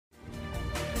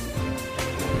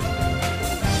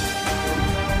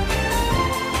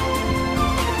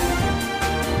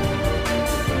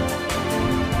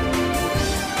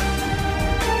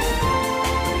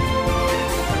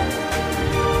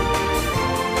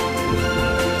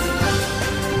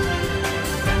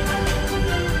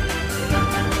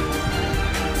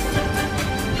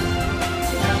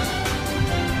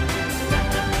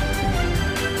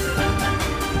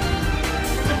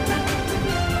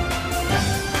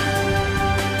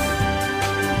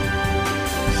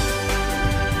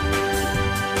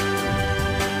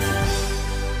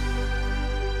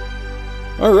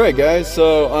Alright guys,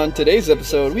 so on today's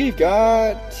episode we've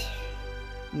got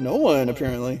no one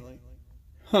apparently.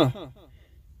 Huh.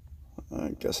 I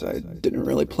guess I didn't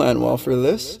really plan well for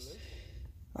this.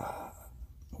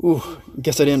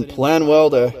 Guess I didn't plan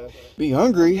well to be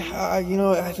hungry.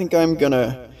 I think I'm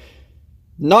gonna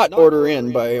not order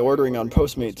in by ordering on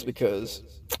Postmates because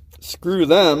screw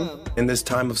them. In this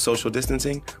time of social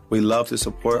distancing, we love to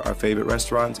support our favorite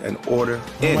restaurants and order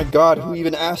in. Oh my god, who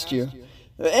even asked you?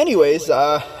 Anyways,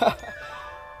 I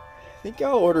think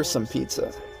I'll order some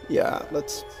pizza. Yeah,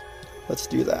 let's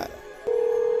do that.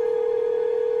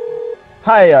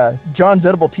 Hi, John's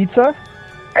Edible Pizza.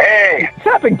 Hey!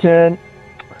 Sappington.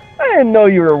 I didn't know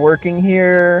you were working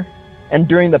here. And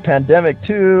during the pandemic,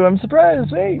 too. I'm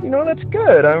surprised. Hey, that's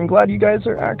good. I'm glad you guys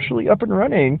are actually up and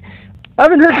running. I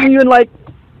haven't heard from you in, like,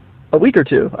 a week or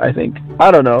two, I think. I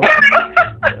don't know.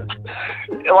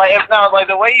 Like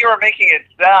the way you were making it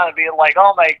sound, it'd be like,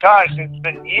 oh my gosh, it's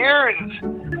been years.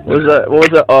 What was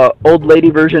it, old lady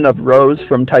version of Rose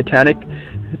from Titanic?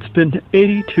 It's been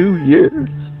 82 years.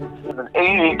 It's been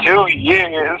 82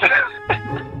 years.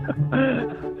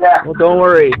 Yeah. Well, don't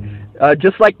worry.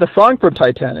 Just like the song from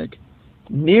Titanic,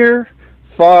 near,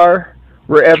 far,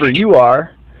 wherever you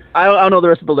are. I don't know the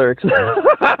rest of the lyrics.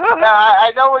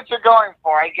 I know what you're going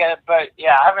for. I get it, but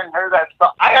yeah, I haven't heard that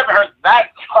song. I haven't heard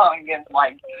that song in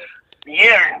like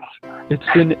years. It's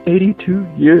been 82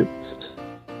 years.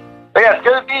 But yeah, it's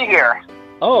good to be here.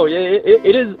 Oh yeah,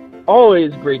 it is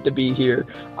always great to be here.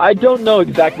 I don't know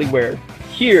exactly where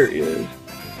here is,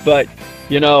 but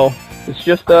it's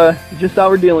just how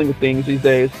we're dealing with things these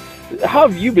days. How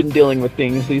have you been dealing with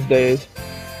things these days?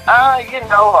 I'm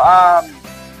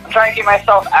trying to keep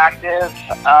myself active.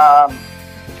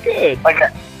 It's good. Like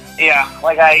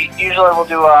I usually will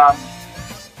do,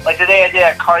 like today I did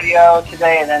a cardio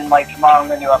today, and then like tomorrow I'm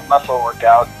going to do a muscle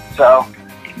workout. So,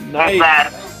 nice.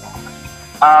 That.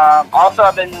 Also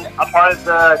I've been a part of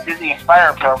the Disney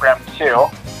Inspire program too.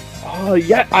 Oh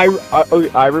yeah,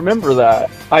 I remember that.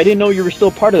 I didn't know you were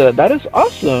still part of that. That is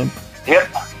awesome. Yep.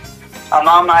 I'm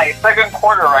on my second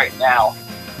quarter right now.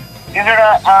 These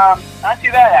are not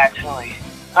too bad actually.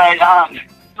 But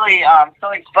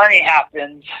something funny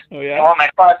happened in one of my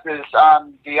classes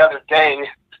the other day.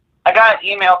 I got an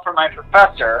email from my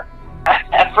professor.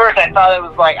 At first I thought it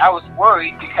was like, I was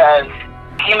worried because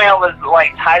the email was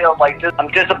like titled like, I'm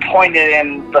disappointed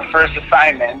in the first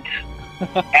assignment.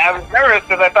 And I was nervous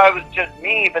because I thought it was just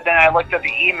me, but then I looked at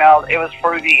the email, it was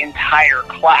for the entire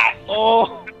class.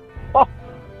 Oh.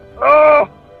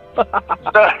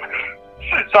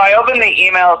 So I opened the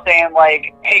email saying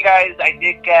like, hey guys,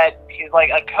 he's like,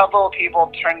 a couple of people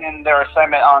turned in their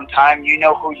assignment on time. You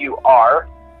know who you are.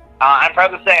 I'm proud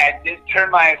to say I did turn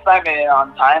my assignment in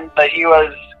on time, but he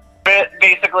was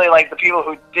basically like the people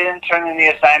who didn't turn in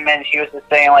the assignment, he was just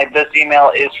saying like, this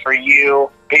email is for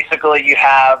you. Basically you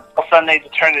have Sunday to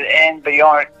turn it in, but you're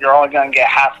only going to get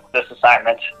half of this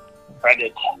assignment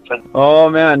credit. Oh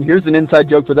man, here's an inside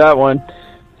joke for that one.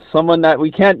 Someone that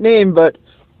we can't name, but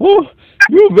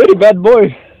you're a very bad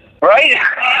boy. Right?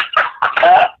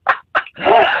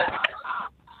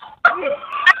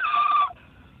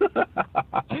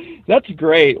 That's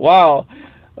great. Wow.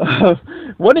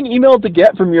 What an email to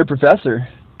get from your professor.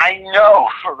 I know,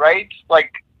 right?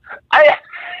 Like, I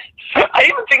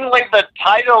even think like the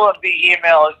title of the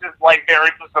email is just like very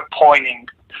disappointing.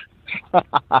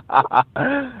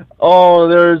 Oh,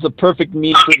 there's a perfect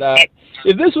meme for that.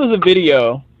 If this was a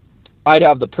video, I'd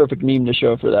have the perfect meme to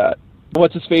show for that.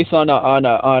 What's his face on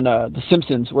The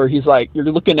Simpsons, where he's like, you're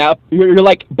looking up, you're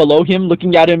like below him,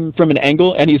 looking at him from an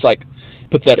angle, and he's like,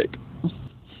 pathetic.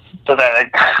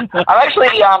 Pathetic. I'm actually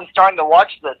starting to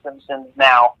watch The Simpsons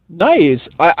now. Nice.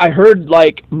 I heard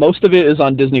like most of it is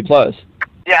on Disney Plus.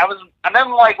 Yeah, I've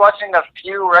been like watching a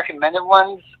few recommended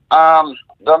ones.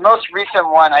 The most recent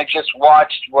one I just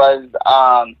watched was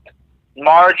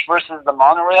Marge versus the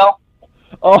Monorail.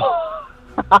 Oh.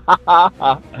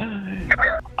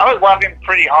 I was laughing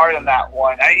pretty hard on that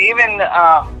one. I even,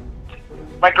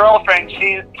 my girlfriend,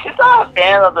 she's not a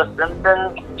fan of The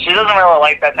Simpsons. She doesn't really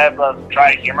like that type of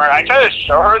dry humor. I tried to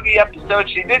show her the episode.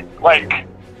 She did, like,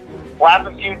 laugh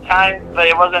a few times, but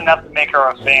it wasn't enough to make her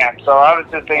a fan. So I was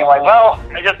just thinking, like, well,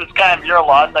 I guess it's kind of your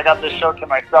loss. I got this show to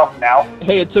myself now.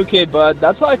 Hey, it's okay, bud.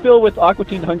 That's how I feel with Aqua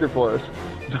Teen Hunger Force.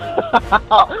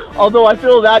 Although I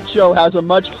feel that show has a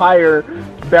much higher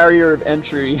barrier of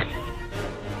entry.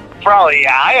 Probably,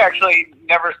 yeah. I actually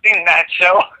never seen that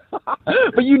show.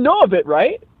 But you know of it,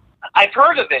 right? I've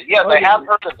heard of it. Yes, I have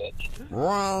heard of it.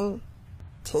 1,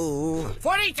 2,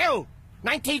 42,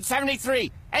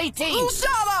 1973, 18. Shut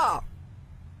up!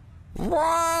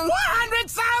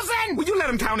 100,000! Will you let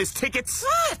him count his tickets?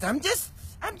 What? I'm just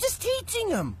teaching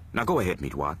him. Now go ahead,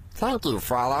 Meatwad. Thank you,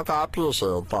 Frolic. I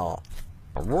appreciate that.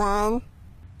 1,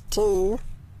 2,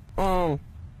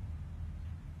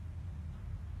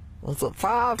 is it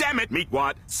 5? Damn it,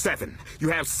 Meatwad. 7. You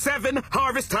have 7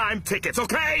 harvest time tickets,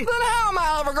 okay? Then how am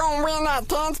I ever gonna win that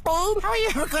 10 speed? How are you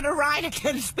ever gonna ride a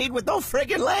 10-speed with no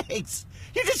friggin' legs?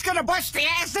 You're just gonna bust the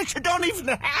ass that you don't even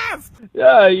have.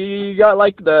 Yeah, you got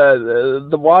like the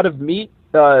wad of meat,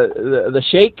 the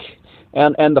shake,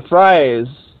 and the fries.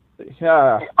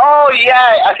 Yeah. Oh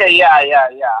yeah. Okay. Yeah.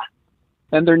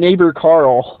 And their neighbor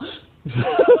Carl.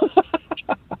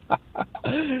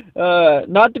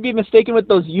 Not to be mistaken with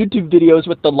those YouTube videos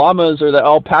with the llamas or the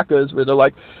alpacas where they're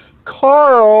like,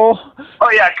 Carl.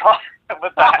 Oh yeah, Carl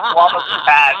with that llama's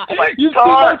hat. Like, You've seen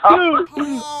that too.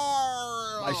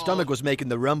 My stomach was making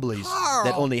the rumblies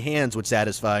that only hands would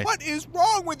satisfy. What is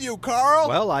wrong with you, Carl?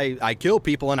 Well, I kill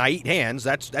people and I eat hands.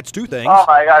 That's 2 things. Oh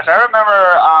my gosh, I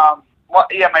remember.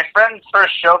 My friends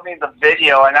first showed me the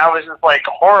video, and I was just like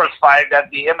horrified at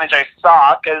the image I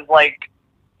saw, because like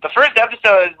the first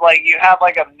episode is like you have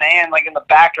like a man like in the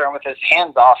background with his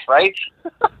hands off, right?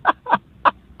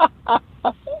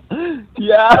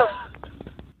 Yeah.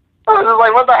 I was just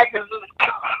like, what the heck is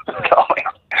this going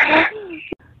on?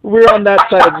 We're on that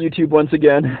side of YouTube once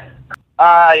again.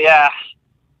 Yeah.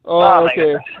 Oh,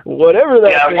 okay. Whatever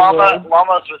that thing was.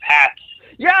 Llamas with hats.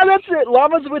 Yeah, that's it.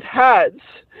 Llamas with hats.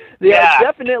 They are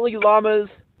definitely llamas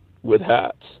with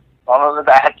hats. Llamas with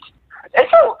hats.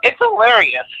 It's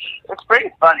hilarious. It's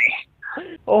pretty funny.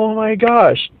 Oh my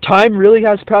gosh. Time really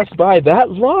has passed by that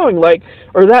long,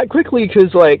 or that quickly,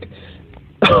 because,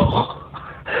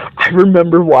 I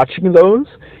remember watching those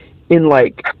in,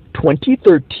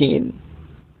 2013.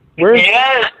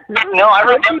 Yes. No, I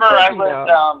remember I was,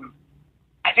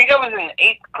 I think I was in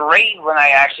 8th grade when I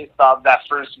actually saw that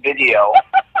first video.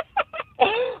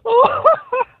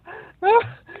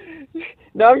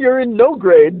 Now you're in no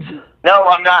grades. No,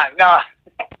 I'm not.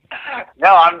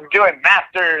 No, I'm doing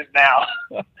masters now.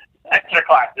 Extra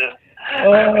classes.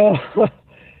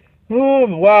 Oh,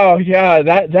 wow. Yeah,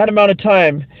 that amount of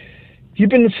time. You've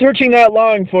been searching that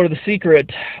long for the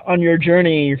secret on your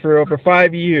journey for over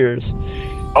 5 years.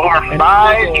 Over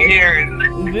 5 years.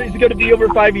 It's going to be over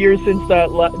 5 years since the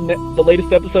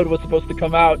latest episode was supposed to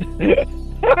come out.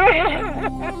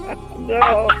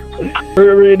 No.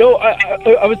 No,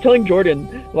 I was telling Jordan,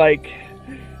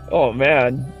 oh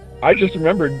man, I just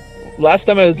remembered last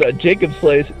time I was at Jacob's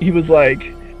place, he was like,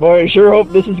 boy, I sure hope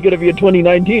this is going to be a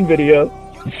 2019 video.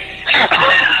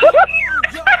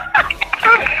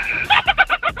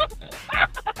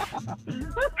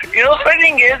 You know, the funny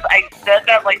thing is, I said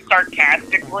that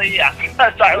sarcastically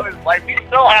because I was like, we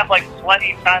still have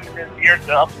plenty of time in this year to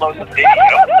upload the video.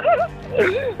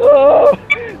 Oh,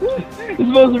 this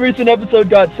most recent episode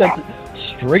got sent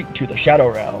straight to the Shadow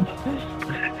Realm.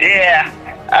 Yeah,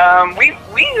 we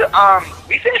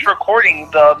finished recording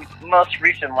the most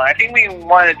recent one. I think we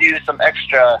wanted to do some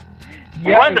extra.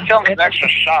 We wanted to film some extra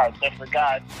shots. I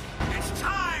forgot. It's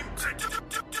time.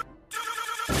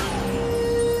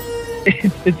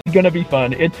 It's gonna be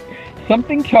fun.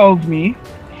 Something tells me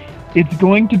it's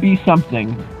going to be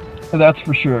something. That's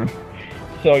for sure.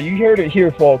 So you heard it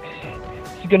here, folks.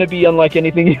 It's gonna be unlike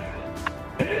anything.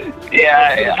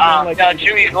 Yeah.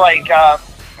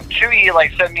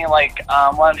 Chewy sent me one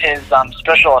of his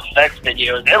special effects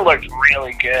videos. It looked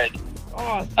really good.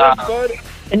 Oh, thanks, bud.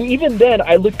 And even then,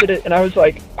 I looked at it and I was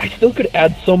like, I still could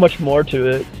add so much more to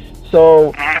it.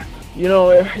 So,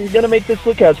 you're gonna make this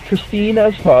look as pristine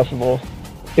as possible.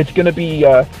 It's gonna be,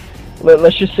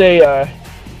 let's just say,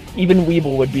 even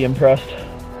Weeble would be impressed.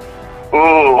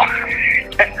 Ooh.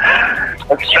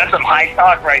 That's some high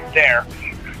talk right there.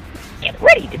 Get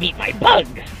ready to meet my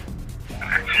bugs.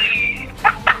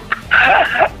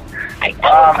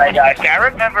 Oh my gosh, I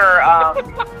remember,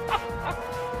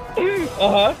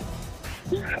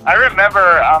 I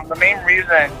remember, the main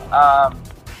reason,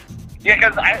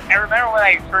 because I remember when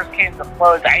I first came to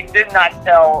Flows, I did not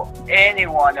tell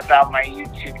anyone about my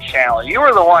YouTube channel. You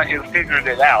were the one who figured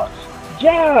it out.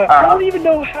 Yeah, I don't even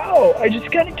know how. I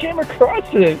just kind of came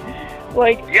across it.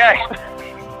 Yeah.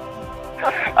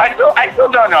 I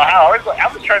still don't know how. I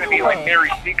was trying to be very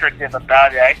secretive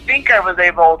about it. I think I was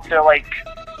able to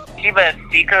keep it a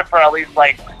secret for at least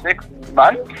 6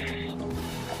 months.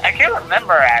 I can't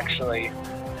remember actually.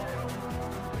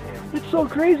 It's so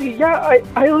crazy. Yeah,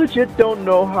 I legit don't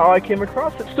know how I came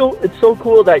across it. It's so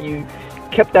cool that you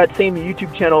kept that same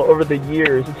YouTube channel over the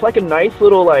years. It's like a nice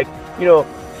little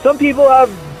some people have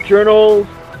journals,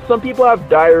 some people have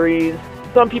diaries,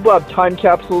 some people have time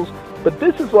capsules, but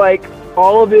this is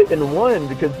all of it in one,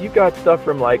 because you've got stuff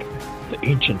from like the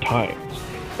ancient times,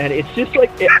 and it's just like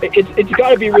it's got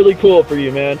to be really cool for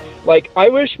you, man. Like, I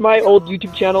wish my old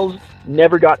YouTube channels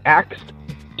never got axed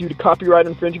due to copyright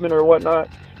infringement or whatnot,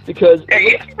 because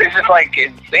it's just like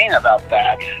insane about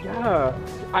that. Yeah,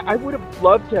 I would have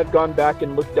loved to have gone back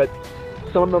and looked at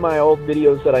some of my old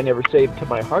videos that I never saved to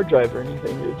my hard drive or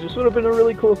anything. It just would have been a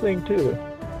really cool thing too.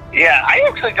 Yeah, I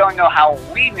actually don't know how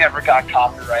we never got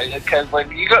copyrighted, because like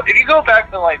if you go back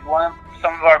to like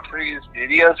some of our previous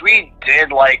videos, we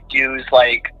did like use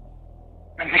like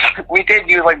we did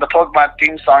use like the Pokemon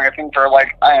theme song, I think, for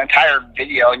like an entire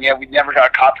video, and yet we never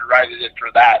got copyrighted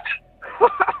for that.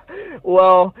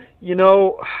 Well, you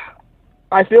know,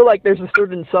 I feel like there's a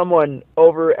certain someone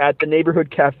over at the neighborhood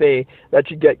cafe that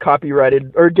should get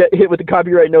copyrighted or get hit with a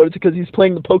copyright notice, because he's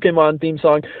playing the Pokemon theme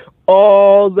song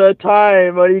all the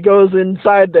time when he goes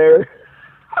inside there.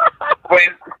 Wait,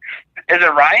 is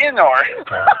it Ryan or?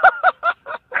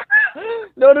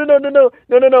 No.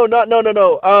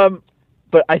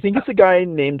 But I think it's a guy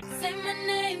named. Say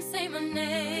my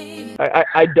name.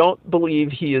 I don't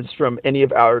believe he is from any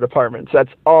of our departments.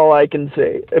 That's all I can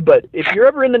say. But if you're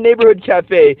ever in the neighborhood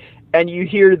cafe and you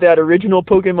hear that original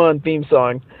Pokemon theme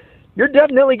song, you're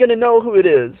definitely going to know who it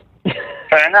is.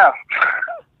 Fair enough.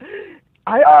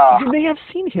 You may have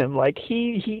seen him. Like,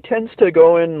 he tends to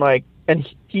go in, like, and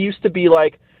he used to be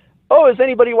like, oh, is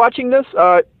anybody watching this?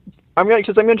 I'm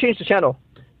gonna change the channel.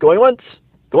 Going once,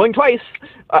 going twice.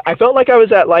 I felt like I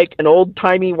was at like an old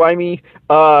timey-wimey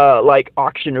like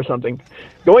auction or something.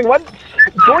 Going once,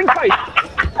 going twice.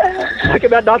 Like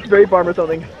I'm at Knott's Berry Farm or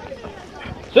something.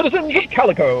 Citizens of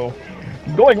Calico.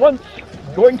 Going once,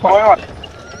 going twice.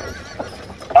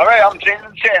 All right, I'm changing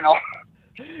the channel.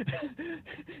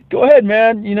 Go ahead,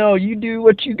 man. You know, you do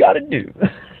what you gotta do.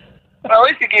 Well,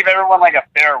 at least you gave everyone like a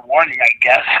fair warning, I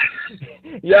guess.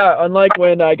 Yeah, unlike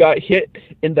when I got hit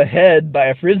in the head by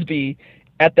a frisbee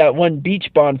at that one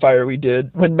beach bonfire we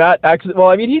did. When Matt well,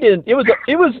 I mean, he didn't. It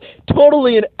was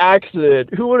totally an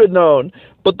accident. Who would have known?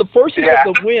 But the forces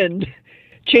of the wind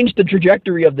changed the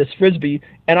trajectory of this frisbee,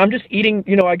 and I'm just eating.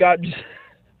 You know, I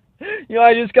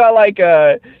just got like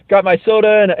got my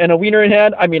soda and a wiener in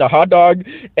hand. I mean, a hot dog,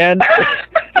 and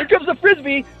here comes the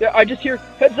frisbee. I just hear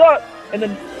heads up, and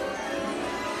then.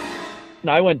 And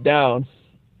I went down.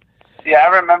 Yeah, I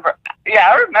remember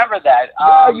that.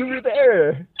 You were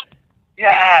there.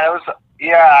 Yeah, it was.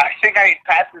 Yeah, I think I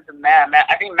passed it to Matt.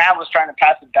 I think Matt was trying to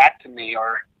pass it back to me,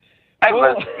 or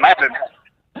might have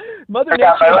been. Mother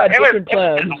Nature had different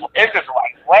plans. It just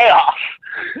went way off.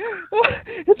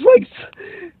 It's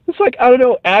like I don't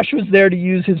know. Ash was there to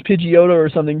use his Pidgeotto or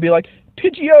something. Be like,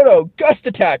 Pidgeotto, gust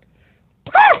attack,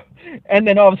 and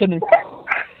then all of a sudden.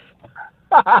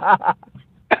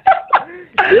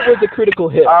 It was a critical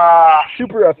hit.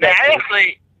 Super effective.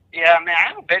 Man, I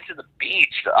haven't been to the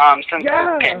beach since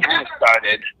the pandemic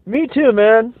started. Me too,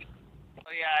 man.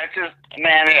 Yeah, it's just,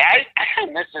 man, I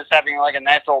miss just having like a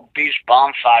nice old beach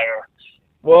bonfire.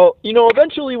 Well, you know,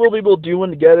 eventually we'll be able to do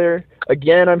one together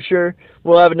again, I'm sure.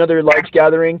 We'll have another large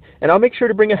gathering, and I'll make sure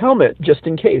to bring a helmet just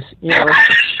in case, you know.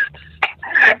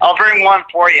 I'll bring one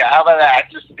for you. How about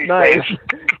that? Just to be safe.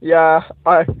 Yeah,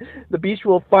 the beach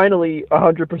will finally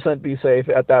 100% be safe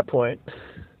at that point.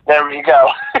 There we go.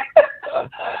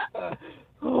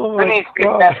 Oh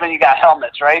that's when you got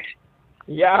helmets, right?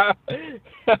 Yeah.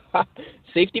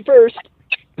 Safety first.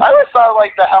 I always thought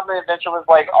like the helmet invention was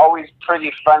like always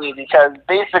pretty funny, because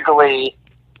basically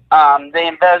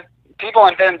people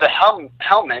invented the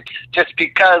helmet just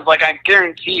because, like, I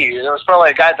guarantee you there was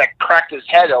probably a guy that cracked his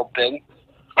head open.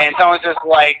 And someone's just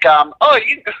like, what do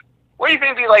you think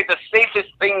would be like the safest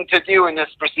thing to do in this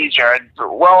procedure? And,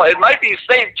 well, it might be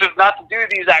safe just not to do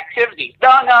these activities.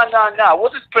 No. We'll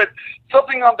just put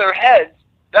something on their heads.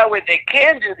 That way they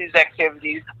can do these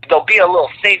activities. They'll be a little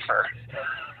safer.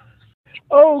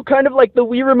 Oh, kind of like the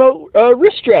Wii Remote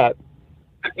wrist strap.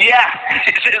 Yeah,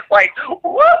 it's just like,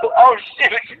 whoa, oh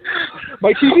shit.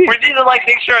 My TV. We need to like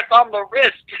make sure it's on the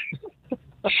wrist.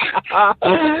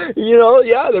 You know,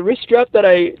 yeah, the wrist strap that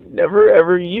I never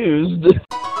ever used.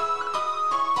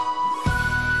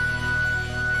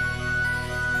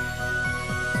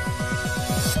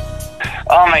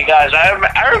 Oh my gosh,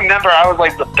 I remember I was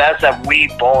like the best at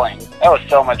Wii bowling. That was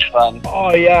so much fun.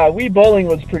 Oh yeah, Wii bowling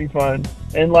was pretty fun.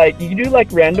 And like, you can do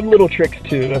like random little tricks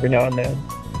too every now and then.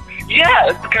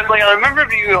 Yeah, because like I remember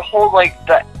if you hold like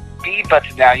the B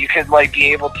button down, you could like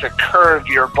be able to curve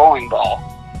your bowling ball.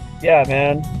 Yeah,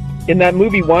 man. In that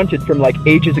movie Wanted from like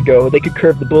ages ago, they could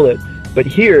curve the bullet. But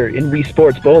here in Wii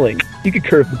Sports Bowling, you could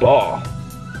curve the ball.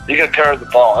 You could curve the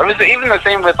ball. It was even the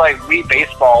same with like Wii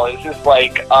Baseball. It's just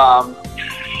like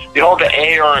you hold the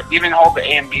A or even hold the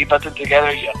A and B button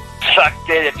together, you sucked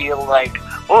it, it'd be like,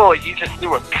 oh, you just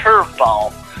threw a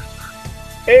curveball.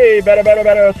 Hey,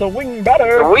 better, swing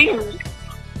better. Wing.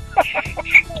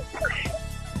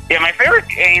 Yeah, my favorite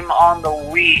game on the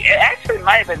Wii, it actually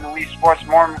might have been the Wii Sports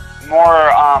more,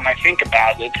 I think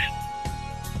about it.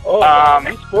 Oh,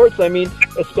 Wii Sports, I mean,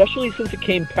 especially since it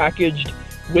came packaged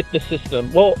with the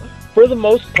system. Well, for the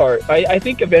most part, I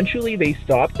think eventually they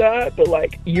stopped that, but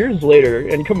like years later,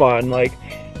 and come on, like,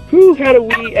 who had a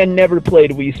Wii and never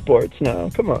played Wii Sports now?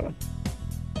 Come on.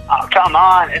 Oh, come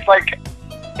on. It's like,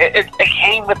 it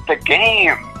came with the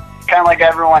game. Kind of like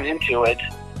everyone into it.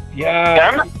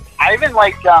 Yeah. I even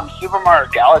liked Super Mario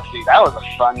Galaxy. That was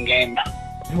a fun game.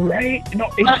 Right? No,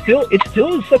 it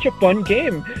still is such a fun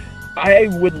game. I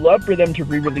would love for them to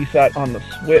re-release that on the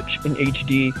Switch in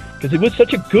HD, because it was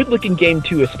such a good-looking game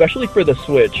too, especially for the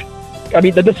Switch. I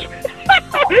mean,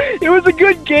 it was a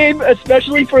good game,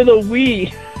 especially for the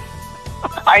Wii.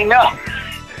 I know.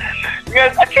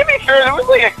 Because, to be fair, there was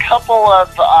like a couple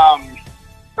of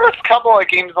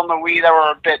games on the Wii that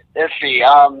were a bit iffy.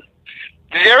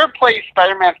 Did you ever play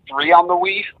Spider-Man 3 on the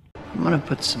Wii? I'm gonna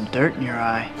put some dirt in your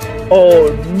eye. Oh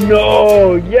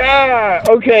no, yeah,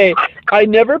 okay. I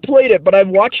never played it, but I've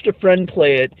watched a friend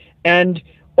play it, and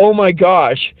oh my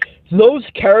gosh, those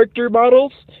character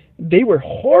models, they were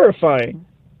horrifying.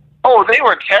 Oh, they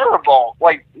were terrible.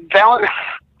 Like,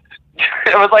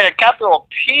 it was like a capital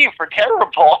T for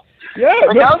terrible. Yeah.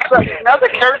 Like, now the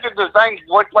character designs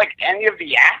look like any of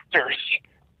the actors.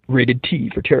 Rated T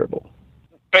for terrible.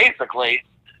 Basically.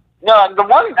 No, the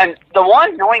one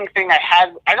annoying thing I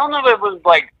had, I don't know if it was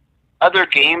like other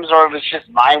games or if it was just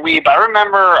my Wii, but I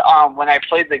remember when I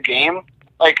played the game,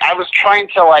 like I was trying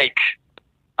to like,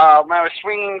 when I was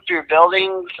swinging through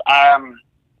buildings, I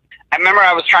remember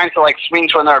I was trying to like swing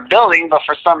to another building, but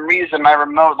for some reason my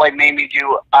remote like made me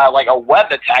do like a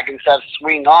web attack instead of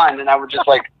swing on, and I would just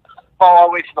like fall all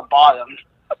the way to the bottom.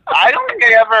 I don't think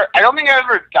I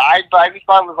ever died, but I just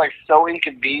thought it was like so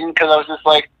inconvenient because I was just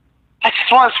like, I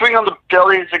just want to swing on the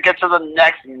buildings to get to the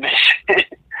next mission.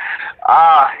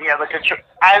 Yeah, the control.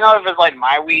 I don't know if it's like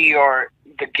my Wii or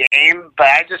the game, but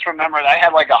I just remember I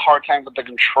had like a hard time with the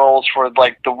controls for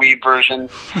like the Wii version.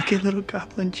 Look at little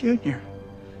Goblin Jr.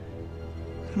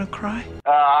 Gonna cry?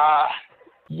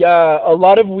 Yeah, a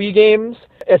lot of Wii games,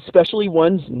 especially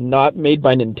ones not made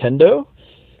by Nintendo,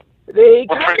 they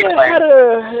kind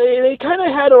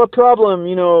of had a problem,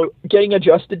 you know, getting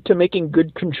adjusted to making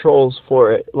good controls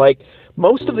for it. Like,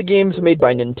 most of the games made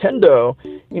by Nintendo,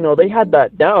 you know, they had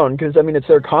that down, because, I mean, it's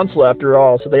their console after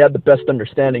all, so they had the best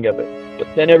understanding of it.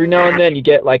 But then every now and then you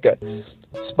get, like, a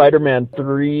Spider-Man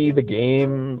 3, the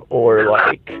game, or,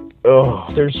 like,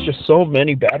 there's just so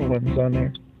many bad ones on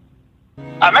there.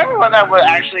 I remember one that would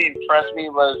actually impress me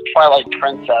was Twilight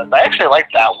Princess. I actually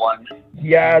liked that one.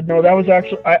 Yeah, no, that was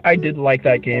actually, I did like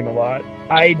that game a lot.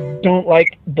 I don't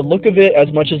like the look of it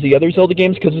as much as the other Zelda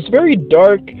games because it's very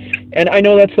dark, and I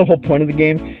know that's the whole point of the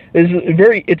game.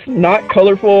 It's not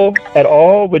colorful at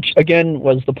all, which again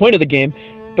was the point of the game,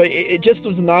 but it just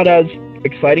was not as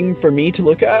exciting for me to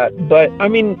look at. But I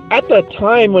mean, at the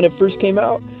time when it first came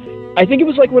out, I think it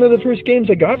was like one of the first games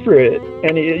I got for it,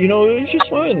 and it was just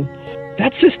fun.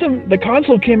 That system, the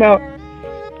console came out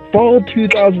fall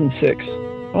 2006.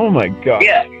 Oh my god.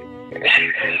 Yeah.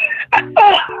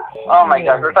 Oh my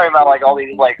god, we're talking about like all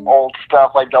these like old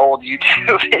stuff, like the old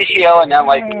YouTube video, and then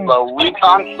like the Wii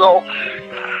console.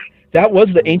 That was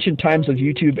the ancient times of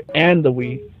YouTube and the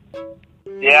Wii.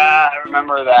 Yeah, I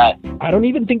remember that. I don't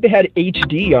even think they had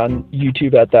HD on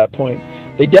YouTube at that point.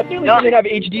 They definitely didn't have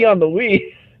HD on the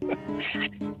Wii.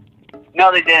 No,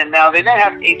 they didn't. No, they didn't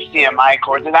have HDMI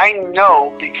cords, and I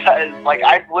know because, like,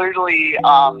 I've literally,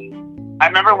 I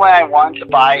remember when I wanted to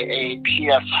buy a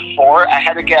PS4, I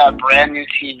had to get a brand new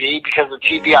TV because the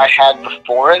TV I had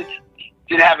before it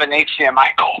didn't have an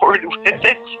HDMI cord with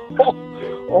it.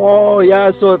 Oh,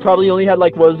 yeah, so it probably only had,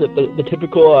 like, what was it, the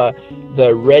typical,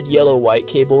 the red, yellow, white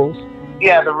cables?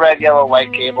 Yeah, the red, yellow,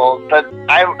 white cables. But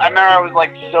I remember I was,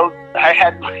 like, I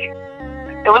had, like,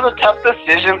 it was a tough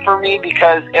decision for me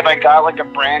because if I got like a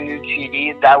brand new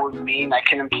TV, that would mean I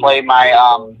couldn't play my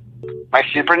my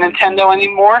Super Nintendo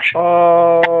anymore.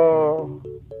 Oh.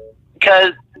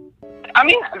 Because I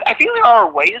mean, I think there are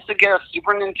ways to get a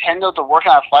Super Nintendo to work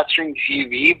on a flat screen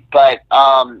TV, but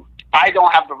I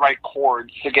don't have the right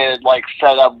cords to get it like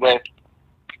set up with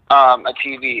a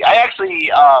TV. I actually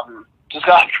just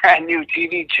got a brand new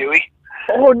TV, Chewy.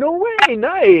 Oh no way!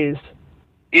 Nice.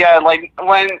 Yeah, like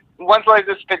once like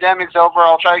this pandemic's over,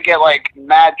 I'll try to get like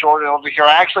Matt Jordan over here.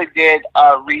 I actually did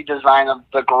a redesign of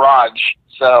the garage,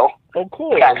 so. Oh,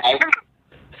 cool. Yeah, nice.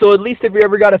 So at least if we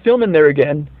ever got to film in there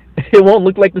again, it won't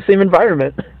look like the same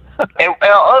environment.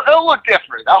 It'll look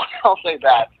different. I'll say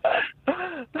that.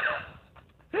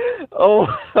 Oh,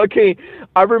 okay.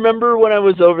 I remember when I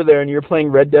was over there and you were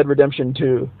playing Red Dead Redemption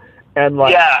 2, and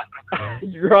like, Yeah.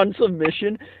 you're on some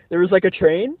mission. There was like a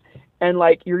train, and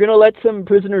like you're gonna let some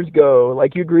prisoners go.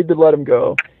 Like you agreed to let them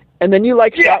go, and then you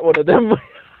like shot one of them.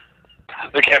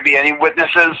 There can't be any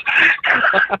witnesses.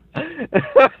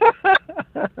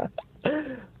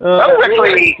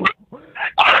 Actually,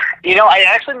 I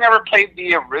actually never played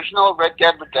the original Red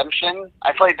Dead Redemption.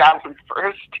 I played that one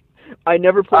first. I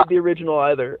never played the original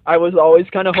either. I was always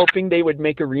kind of hoping they would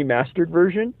make a remastered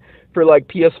version for like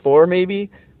PS4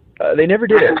 maybe. They never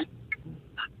did it.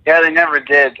 Yeah, they never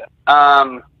did.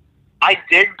 I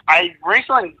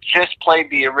recently just played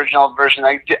the original version.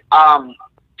 I did,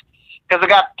 because I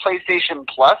got PlayStation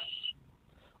Plus.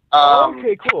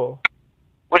 Okay, cool.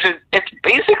 It's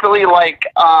basically like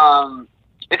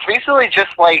it's basically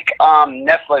just like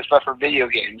Netflix but for video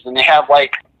games, and they have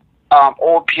like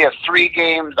old PS3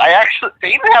 games. They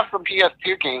even have some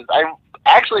PS2 games. I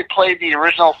actually played the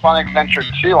original Sonic Adventure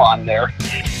 2 on there.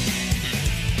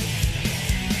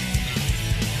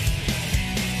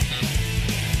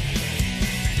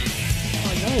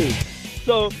 Oh, nice.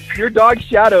 So your dog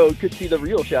Shadow could see the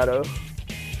real Shadow.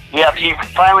 Yeah, he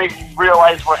finally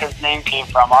realized where his name came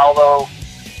from. Although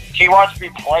he watched me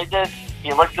play this,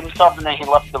 he licked himself and then he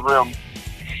left the room.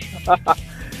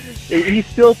 He's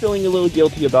still feeling a little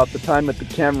guilty about the time at the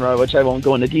camera, which I won't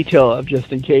go into detail of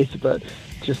just in case, but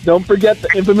just don't forget the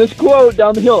infamous quote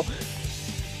down the hill.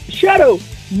 Shadow,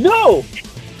 no!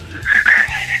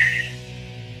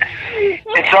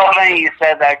 It's so funny you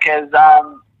said that, because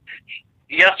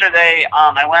yesterday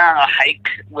I went on a hike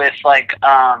with like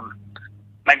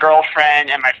my girlfriend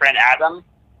and my friend Adam,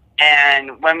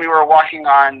 and when we were walking,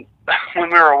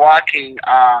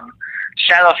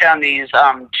 Shadow found these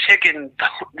chicken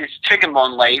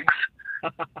bone legs.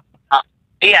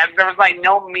 Yeah, there was like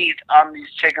no meat on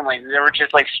these chicken legs. They were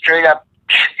just like straight up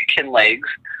chicken legs.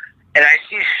 And I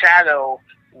see Shadow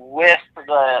with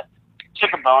the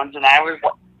chicken bones, and I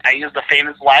used the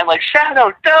famous line like,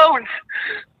 "Shadow, don't!"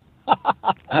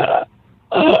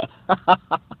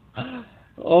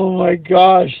 Oh my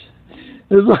gosh!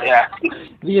 Yeah.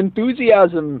 The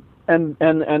enthusiasm and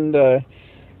the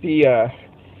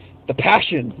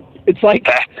passion. It's like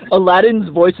Aladdin's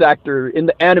voice actor in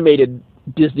the animated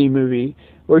Disney movie,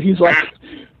 where he's like,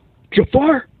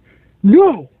 "Jafar,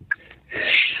 no!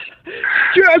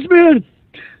 Jasmine!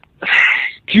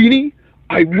 Genie,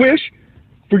 I wish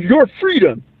for your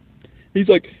freedom." He's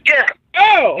like, yeah.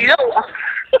 "Oh!" You know,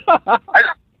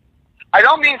 I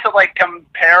don't mean to like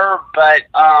compare, but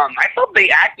I thought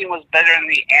the acting was better in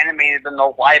the animated than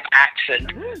the live action.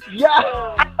 Yeah.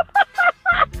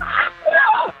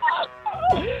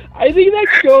 I think that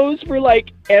goes for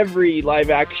like every live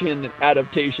action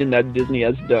adaptation that Disney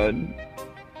has done.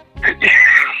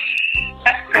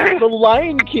 The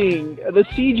Lion King, the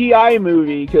CGI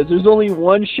movie, because there's only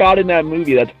one shot in that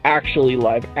movie that's actually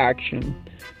live action.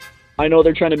 I know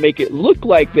they're trying to make it look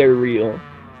like they're real,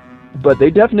 but they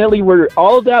definitely were.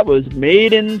 All of that was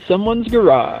made in someone's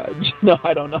garage. No,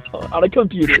 I don't know, on a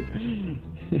computer.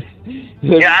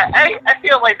 Yeah, I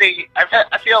feel like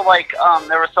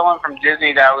there was someone from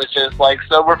Disney that was just like,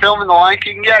 "So we're filming The Lion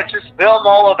King? Yeah, just film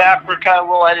all of Africa.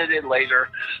 We'll edit it later."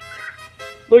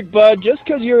 Look, bud, just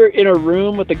because you're in a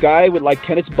room with a guy with like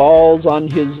tennis balls on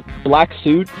his black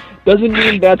suit doesn't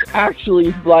mean that's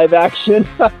actually live action.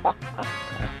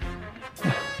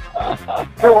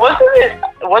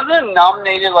 Wasn't it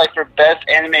nominated like for best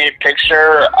animated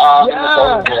picture in the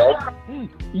Golden Globe?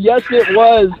 Yes, it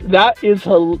was. That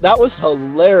was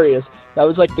hilarious. That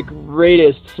was like the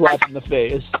greatest slap in the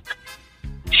face.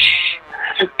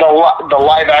 The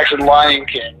live action Lion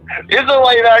King. Is it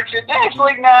live action?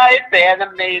 Actually, nah, it's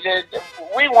animated.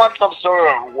 We want some sort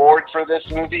of award for this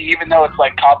movie, even though it's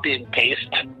like copy and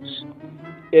paste.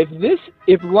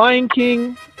 If Lion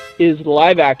King is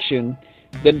live action,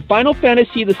 then Final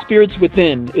Fantasy: The Spirits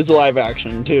Within is live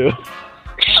action too.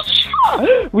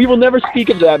 We will never speak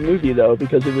of that movie though,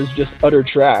 because it was just utter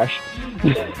trash.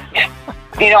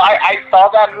 You know, I saw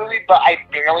that movie, but I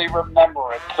barely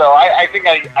remember it, so I think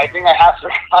I have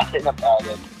forgotten about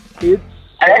it. It's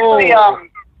I actually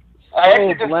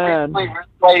just recently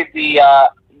replayed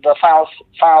the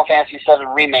Final Fantasy VII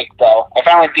remake, though. I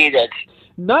finally beat it.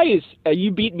 Nice.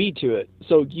 You beat me to it.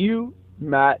 So you,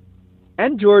 Matt,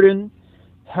 and Jordan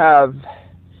have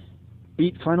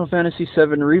beat Final Fantasy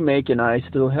VII remake, and I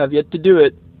still have yet to do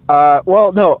it.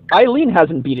 Well, no, Eileen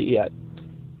hasn't beat it yet,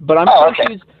 but I'm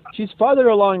sure she's farther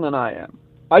along than I am.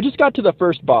 I just got to the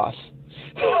first boss.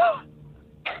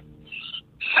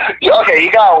 Okay,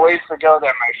 you got a ways to go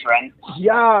there, my friend.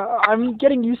 Yeah, I'm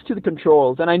getting used to the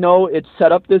controls, and I know it's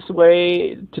set up this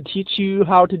way to teach you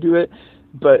how to do it,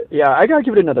 but yeah, I gotta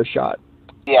give it another shot.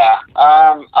 Yeah,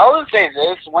 I would say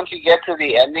this, once you get to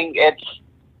the ending,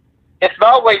 it's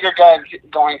not what you're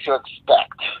going to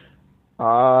expect.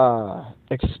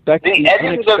 Expect the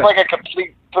ending is like a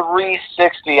complete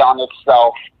 360 on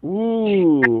itself.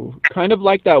 Ooh, kind of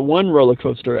like that one roller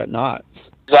coaster at Knott's.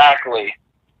 Exactly.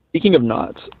 Speaking of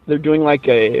Knott's, they're doing like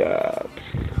an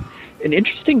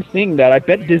interesting thing that I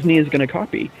bet Disney is going to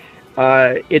copy.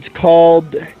 It's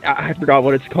called, I forgot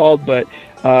what it's called, but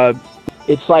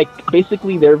it's like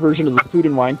basically their version of the Food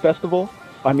and Wine Festival.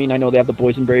 I mean, I know they have the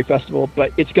Boysenberry Festival,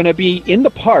 but it's going to be in the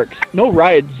parks, no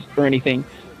rides or anything,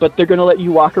 but they're going to let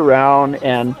you walk around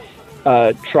and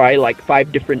try like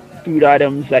 5 different food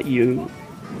items that you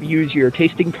use your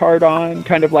tasting card on,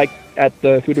 kind of like at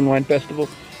the Food and Wine Festival.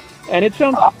 And it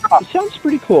sounds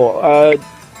pretty cool.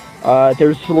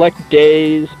 There's select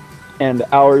days and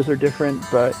the hours are different,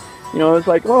 but you know, it's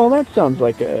like, well, that sounds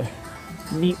like a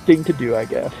neat thing to do, I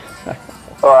guess.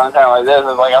 Well, I'm kind of like this.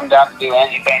 It's like I'm down to do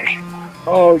anything.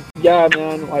 Oh yeah,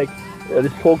 man! Like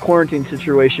this whole quarantine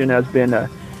situation has been,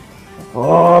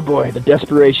 oh boy, the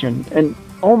desperation, and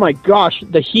oh my gosh,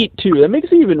 the heat too. That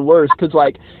makes it even worse because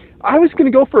like I was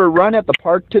gonna go for a run at the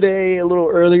park today a little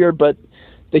earlier, but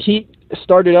the heat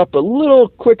started up a little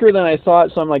quicker than I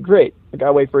thought. So I'm like, great, I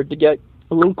gotta wait for it to get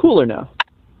a little cooler now.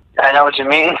 I know what you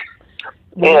mean.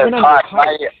 When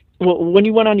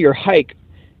you went on your hike,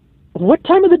 what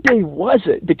time of the day was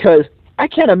it? Because I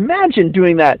can't imagine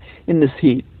doing that in this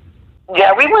heat.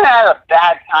 Yeah, we went at a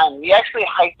bad time. We actually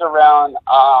hiked around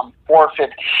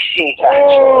 4:15.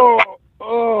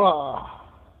 Oh.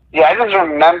 Yeah, I just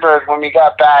remembered when we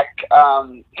got back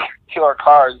to our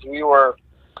cars, we were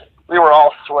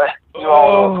all sweat.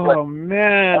 Oh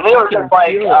man! And we were just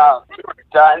like we were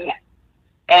done.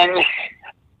 And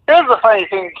here's the funny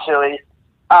thing, Chewy.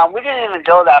 We didn't even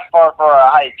go that far for our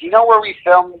hike. You know where we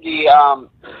filmed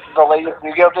the latest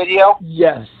video?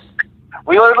 Yes.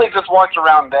 We literally just walked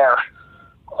around there.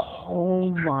 Oh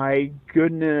my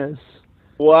goodness!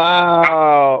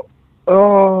 Wow!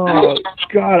 Oh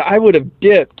God! I would have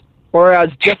dipped, or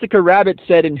as Jessica Rabbit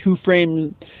said in Who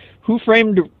Framed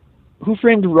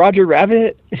Roger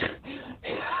Rabbit?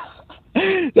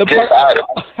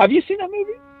 Have you seen that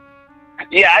movie?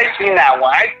 Yeah, I've seen that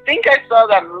one. I think I saw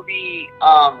that movie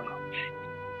a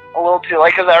little too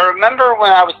late, because I remember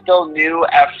when I was still new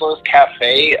at Flo's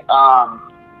Cafe,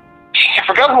 I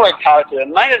forgot who I talked to. It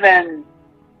might have been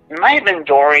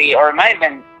Dory, or it might have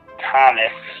been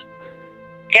Thomas.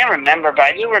 Can't remember, but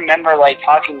I do remember like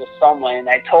talking to someone, and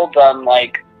I told them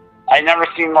like I'd never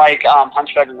seen like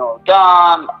Hunchback of Notre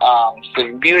Dame,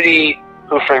 Sleeping Beauty,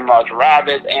 Who Framed Roger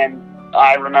Rabbit, and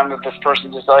I remember this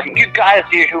person just like, you gotta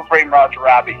see Who Framed Roger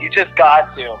Rabbit, you just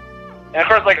got to. And of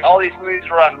course, like all these movies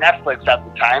were on Netflix at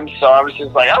the time, so I was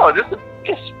just like, oh, this is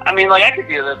just, I mean, like I could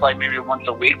do this like maybe once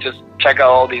a week, just check out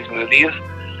all these movies.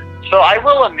 So I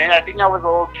will admit, I think I was a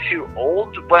little too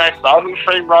old when I saw Who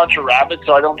Framed Roger Rabbit,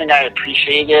 so I don't think I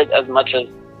appreciated it as much as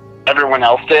everyone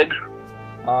else did.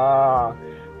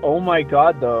 Oh my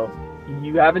God, though.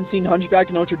 You haven't seen Hunchback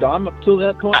of Notre Dame up till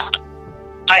that point?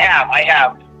 I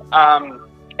have.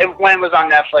 When it was on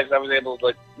Netflix, I was able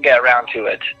to get around to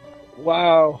it.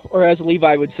 Wow. Or as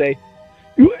Levi would say,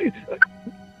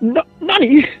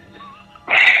 Nani?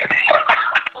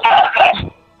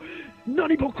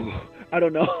 Nani boku? I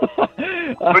don't know.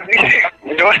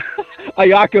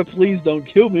 Ayaka, please don't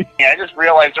kill me. Yeah, I just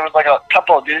realized there was like a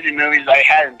couple of Disney movies I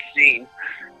hadn't seen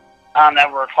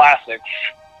that were classics.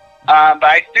 But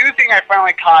I do think I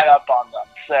finally caught up on them,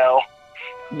 so...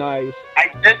 Nice.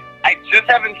 I just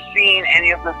haven't seen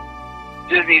any of the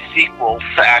Disney sequels,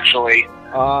 actually.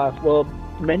 Well,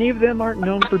 many of them aren't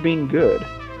known for being good.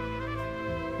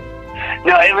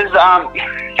 No, it was,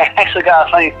 I actually got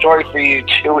a funny story for you,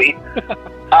 Chewy.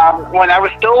 When I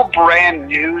was still brand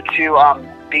new to,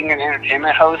 being an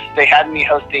entertainment host, they had me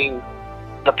hosting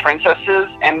the princesses,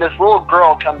 and this little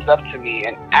girl comes up to me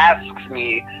and asks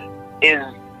me, is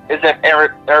if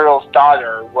Ariel's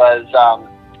daughter was,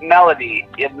 Melody,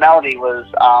 if Melody was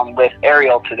with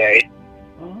Ariel today.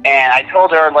 And I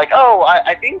told her, like, oh,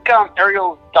 I think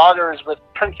Ariel's daughter is with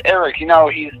Prince Eric. You know,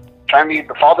 he's trying to be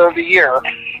the father of the year.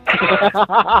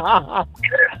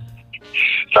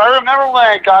 So I remember when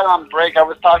I got on break, I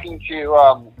was talking to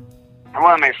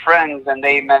one of my friends, and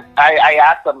I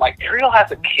asked them, like, Ariel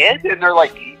has a kid? And they're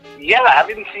like, yeah,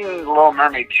 haven't you seen Little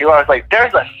Mermaid 2? I was like,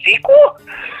 there's a sequel?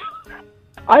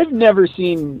 I've never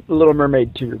seen Little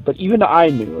Mermaid 2, but even I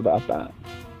knew about that.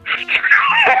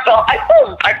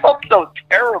 I felt so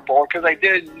terrible because I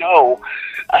didn't know,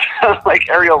 like,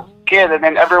 Ariel's kid, and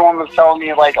then everyone was telling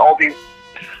me, like, all these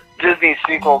Disney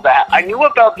sequels that I knew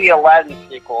about the Aladdin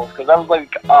sequels because that was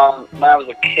like when I was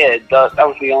a kid. That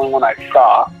was the only one I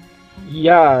saw.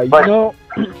 Yeah, But- you know,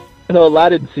 the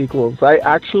Aladdin sequels. I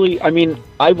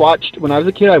watched when I was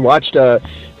a kid. I watched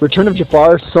Return of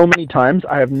Jafar so many times.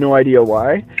 I have no idea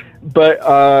why, but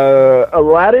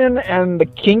Aladdin and the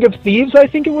King of Thieves, I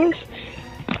think it was.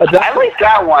 I liked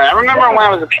that one. I remember when I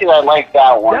was a kid, I liked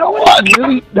that one a lot.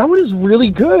 That one is really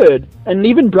good, and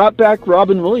even brought back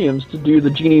Robin Williams to do the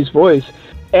genie's voice.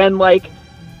 And like,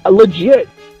 legit,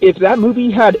 if that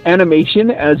movie had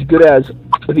animation as good as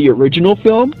the original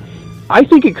film, I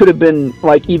think it could have been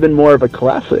like even more of a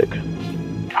classic.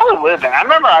 Probably would have been. I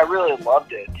remember I really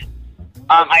loved it.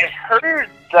 I heard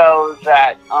though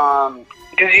that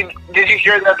did you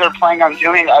hear that they're planning on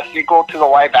doing a sequel to the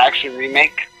live action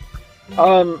remake?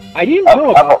 I didn't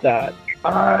know about that.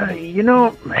 You know,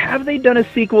 have they done a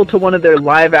sequel to one of their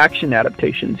live action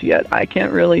adaptations yet? I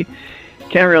can't really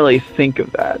think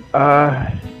of that.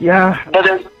 Yeah.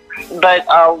 But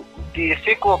the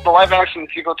sequel, the live action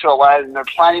sequel to Aladdin, they're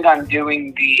planning on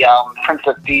doing the Prince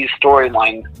of Thieves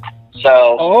storyline.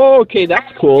 So. Oh, okay, that's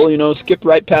cool. You know, skip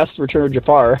right past Return of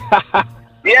Jafar.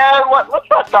 Yeah, let's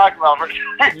not talk about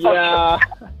Return. Yeah.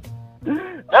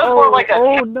 That was more like a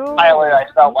pilot, I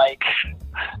felt like.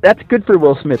 That's good for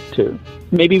Will Smith, too.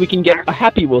 Maybe we can get a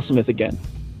happy Will Smith again.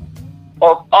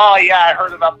 Well, oh, yeah, I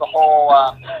heard about the whole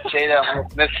Jada and Will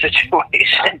Smith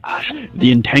situation.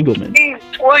 The entanglement.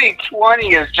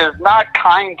 2020 is just not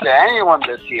kind to anyone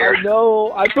this year. I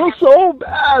know. I feel so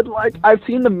bad. Like, I've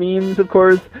seen the memes, of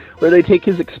course, where they take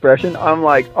his expression. I'm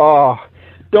like, oh,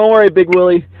 don't worry, Big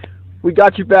Willie. We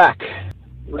got you back.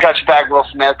 We got you back, Will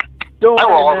Smith. Don't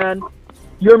worry, man.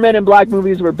 Your Men in Black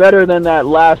movies were better than that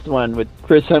last one with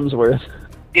Chris Hemsworth.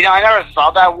 You know, I never saw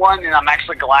that one, and I'm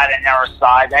actually glad I never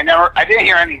saw it. I didn't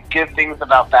hear any good things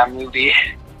about that movie.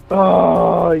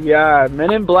 Oh, yeah.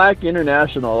 Men in Black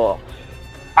International.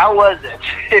 How was it?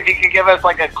 If you could give us,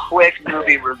 like, a quick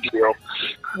movie review.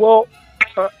 Well,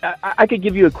 I could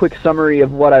give you a quick summary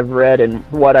of what I've read and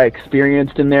what I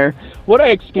experienced in there. What I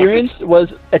experienced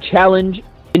was a challenge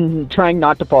in trying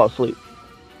not to fall asleep.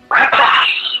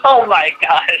 Oh my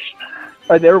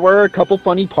gosh. There were a couple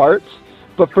funny parts,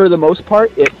 but for the most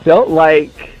part, it felt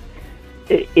like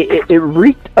it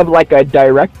reeked of like a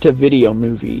direct-to-video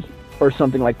movie or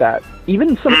something like that.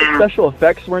 Even some of the special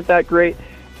effects weren't that great,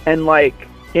 and like,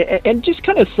 and just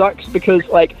kind of sucks because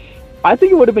like, I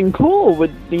think it would have been cool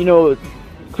with, you know,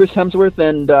 Chris Hemsworth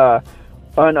and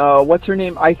what's her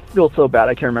name? I feel so bad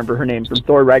I can't remember her name from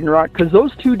Thor Ragnarok, because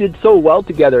those two did so well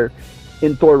together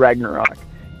in Thor Ragnarok.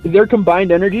 Their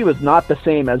combined energy was not the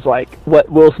same as like what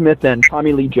Will Smith and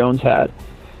Tommy Lee Jones had.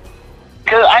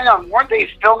 Because I know, weren't they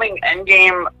filming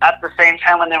Endgame at the same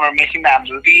time when they were making that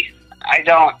movie?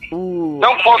 Don't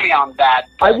quote me on that.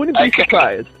 I wouldn't be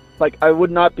surprised. Like, I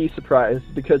would not be surprised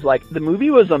because like the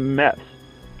movie was a mess.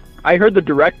 I heard the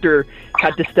director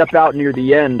had to step out near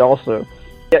the end also.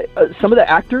 Yeah, some of the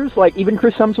actors, like even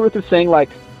Chris Hemsworth was saying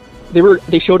like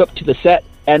they showed up to the set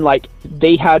and like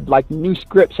they had like new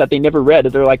scripts that they never read.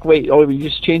 They're like, wait, oh, we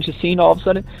just changed the scene all of a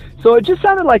sudden. So it just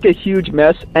sounded like a huge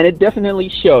mess, and it definitely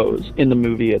shows in the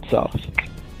movie itself.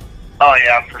 Oh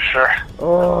yeah, for sure.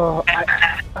 Oh,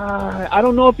 I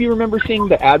don't know if you remember seeing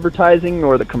the advertising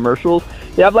or the commercials.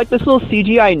 They have like this little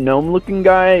CGI gnome-looking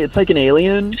guy. It's like an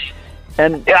alien.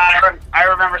 And yeah, I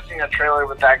remember seeing a trailer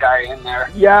with that guy in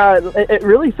there. Yeah, it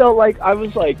really felt like I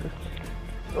was like,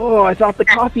 oh, I thought the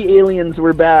coffee aliens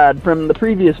were bad from the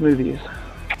previous movies.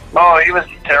 Oh, he was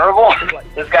terrible?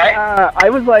 This guy? I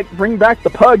was like, bring back the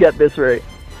pug at this rate.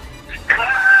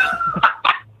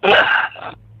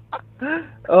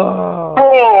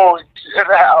 Oh,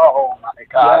 my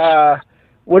gosh. Yeah.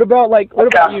 What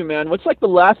about you, man? What's like the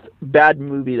last bad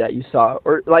movie that you saw?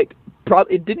 Or like,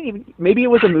 maybe it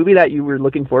was a movie that you were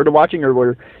looking forward to watching or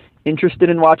were interested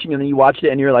in watching, and then you watched it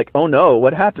and you're like, oh no,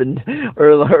 what happened?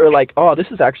 Or like, oh, this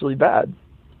is actually bad.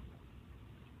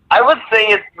 I would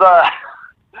say it'd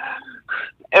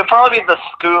probably be the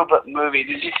Scoob movie.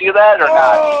 Did you see that or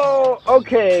not? Oh,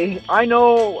 okay. I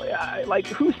know, like,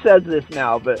 who says this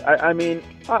now? But I mean,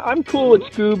 I'm cool with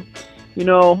Scoob. You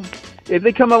know, if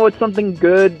they come up with something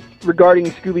good regarding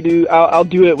Scooby-Doo, I'll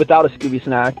do it without a Scooby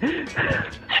snack.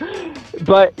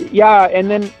 But yeah,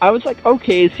 and then I was like,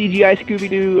 okay, CGI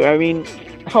Scooby-Doo, I mean,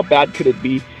 how bad could it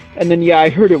be? And then yeah, I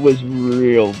heard it was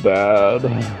real bad.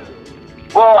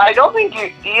 Well, I don't think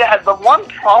the one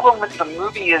problem with the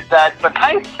movie is that they're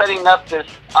kind of setting up this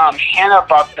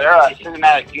Hanna-Barbera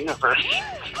cinematic universe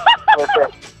with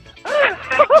it.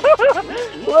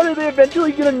 What, are they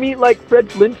eventually gonna meet like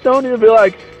Fred Flintstone and be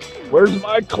like, "Where's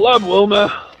my club,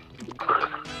 Wilma?"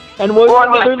 And well, it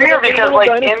was weird because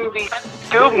like in the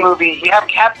Scoob movie, you have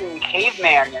Captain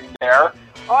Caveman in there.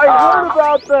 I heard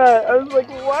about that. I was like,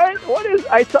 what? What is?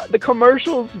 I saw the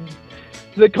commercials.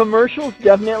 The commercials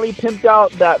definitely pimped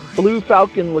out that Blue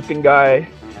Falcon looking guy.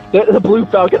 The Blue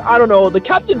Falcon. I don't know. The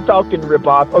Captain Falcon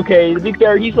ripoff. Okay, to be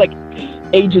fair, he's like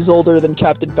ages older than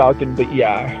Captain Falcon, but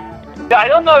yeah. I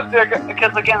don't know if they're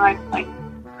because again, I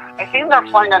think they're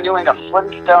planning on doing a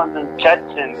Flintstones and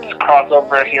Jetsons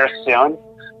crossover here soon.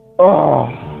 Oh,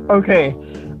 okay.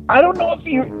 I don't know if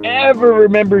you ever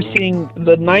remember seeing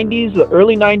the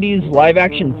early 90s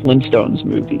live-action Flintstones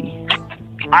movie.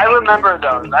 I remember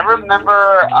those. I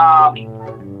remember, I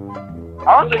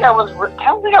don't think I was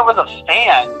a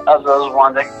fan of those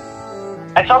ones.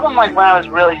 I saw them like when I was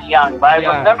really young, but I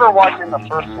remember watching the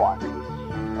first one.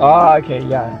 Ah, okay,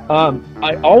 yeah.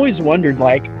 I always wondered,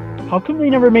 like, how come they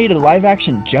never made a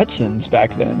live-action Jetsons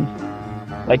back then?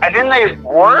 Like, I think they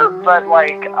were, but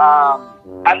like,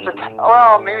 at the time,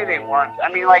 well, maybe they weren't.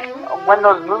 I mean, like, when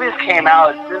those movies came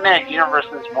out, cinematic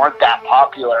universes weren't that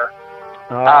popular.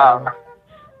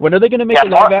 When are they gonna make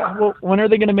when are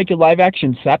they gonna make a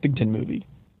live-action Sappington movie?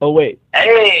 Oh wait.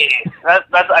 Hey, that's.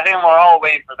 I think we're all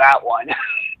waiting for that one.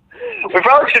 We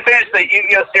probably should finish the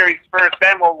Yu-Gi-Oh series first,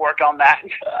 then we'll work on that.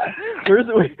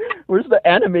 Where's the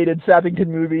animated Sappington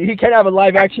movie? He can't have a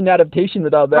live-action adaptation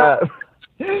without that.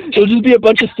 It'll just be a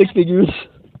bunch of stick figures.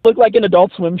 Look like an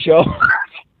Adult Swim show.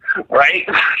 Right?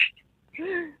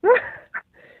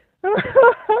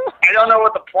 I don't know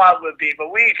what the plot would be,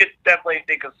 but we could definitely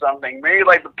think of something. Maybe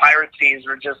like the pirate scenes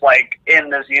were just like in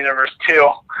this universe too.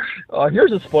 Oh,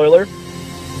 here's a spoiler.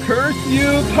 Curse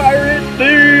you, pirate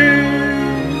thieves!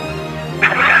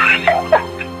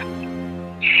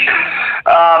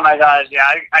 Oh my gosh,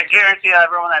 yeah. I guarantee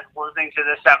everyone that's listening to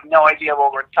this have no idea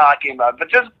what we're talking about. But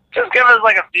just give us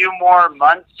like a few more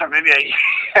months or maybe a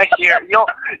year. You'll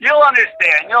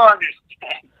understand. You'll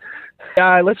understand.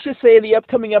 Yeah, let's just say the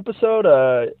upcoming episode,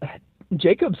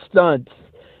 Jacob's stunts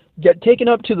get taken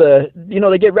up to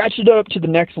they get ratcheted up to the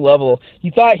next level.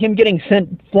 You thought him getting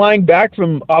sent flying back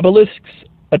from Obelisk's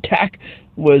attack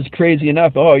was crazy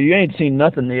enough. Oh, you ain't seen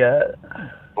nothing yet.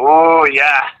 Oh,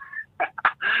 yeah.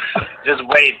 Just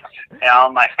wait.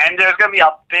 And there's going to be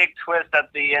a big twist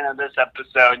at the end of this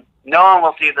episode. No one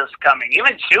will see this coming.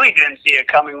 Even Chewie didn't see it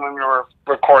coming when we were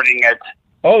recording it.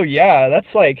 Oh, yeah.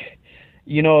 That's like,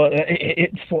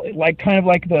 it's like kind of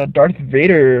like the Darth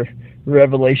Vader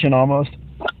revelation almost.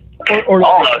 Or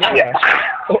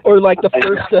like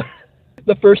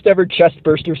the first ever chest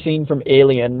burster scene from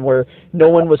Alien where no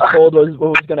one was told what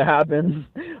was going to happen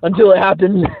until it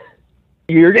happened.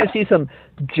 You're going to see some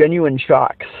genuine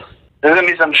shocks. There's going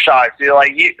to be some shocks.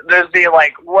 There's the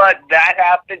what, that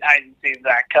happened? I didn't see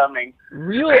that coming.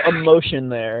 Real emotion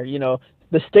there.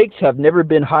 The stakes have never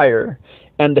been higher,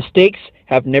 and the stakes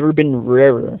have never been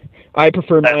rarer. I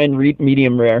prefer mine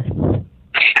medium rare.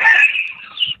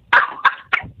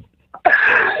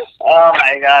 Oh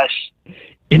my gosh.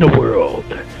 In a world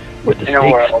where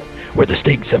the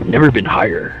stakes have never been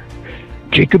higher,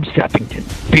 Jacob Sappington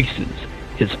faces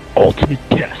his ultimate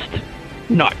test.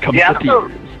 Not coming to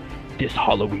theaters this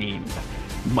Halloween.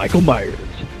 Michael Myers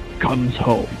comes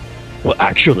home. Well,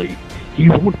 actually, he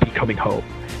won't be coming home,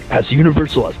 as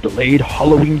Universal has delayed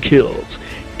Halloween Kills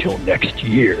till next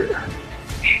year.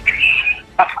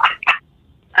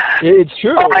 It's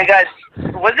true. Oh my gosh.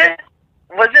 Was it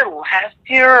last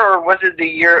year or was it the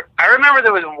year? I remember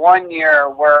there was one year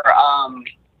where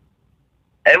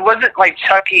it wasn't like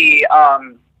Chucky.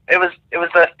 It was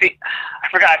the I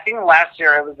forgot. I think last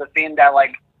year it was the theme that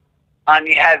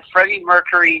you had Freddie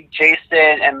Mercury,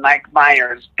 Jason, and Mike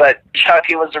Myers, but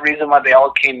Chucky was the reason why they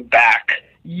all came back.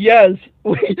 Yes.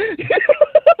 Wait. Did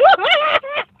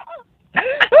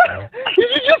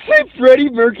you just say Freddie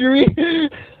Mercury?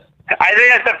 I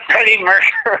think it's a Freddie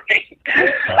Mercury.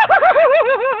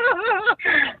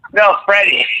 No,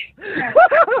 Freddie.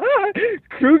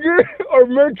 Krueger or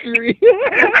Mercury?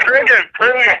 Krueger.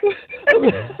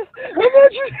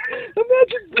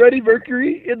 Imagine Freddie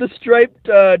Mercury in the striped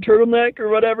turtleneck or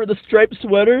whatever, the striped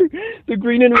sweater, the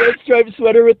green and red striped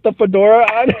sweater with the fedora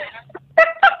on.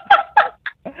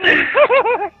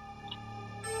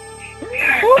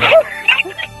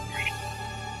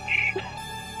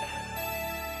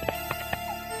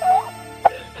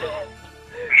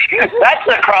 That's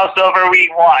the crossover we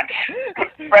want.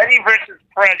 Freddy versus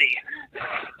Freddy.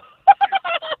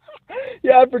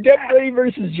 Yeah, forget Freddy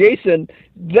versus Jason.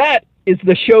 That is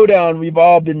the showdown we've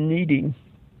all been needing.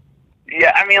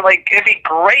 Yeah, I mean, like, it'd be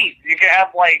great. You could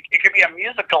have, like, it could be a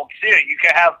musical, too. You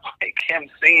could have, like, him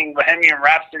singing Bohemian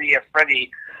Rhapsody of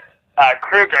Freddy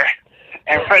Krueger.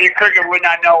 And Freddy Krueger would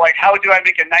not know, like, how do I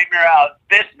make a nightmare out of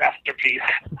this masterpiece?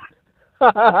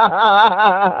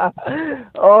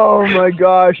 Oh, my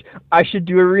gosh. I should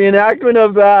do a reenactment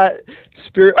of that.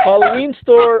 Spirit Halloween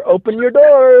store, open your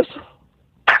doors.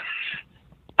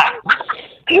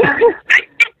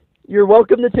 You're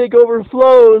welcome to take over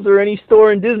Flo's or any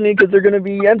store in Disney because they're going to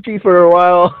be empty for a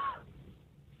while.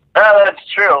 That's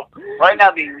true. Right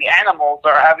now, the animals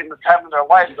are having their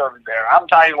lives over there. I'm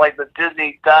talking like the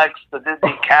Disney ducks, the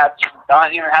Disney cats.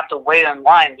 Don't even have to wait in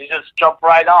line. They just jump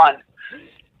right on.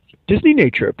 Disney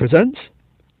Nature presents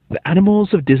The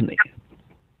Animals of Disney.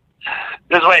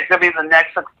 This way, it's going to be the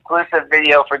next exclusive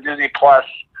video for Disney Plus.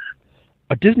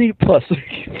 A Disney Plus.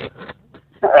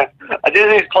 A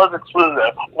Disney Plus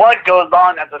exclusive. What goes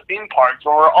on at the theme parks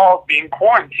when we're all being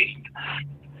quarantined?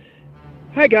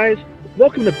 Hi guys,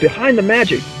 welcome to Behind the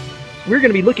Magic. We're going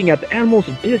to be looking at the animals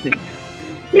of Disney.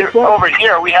 Over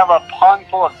here, we have a pond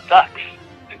full of ducks.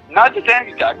 Not just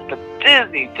any ducks, but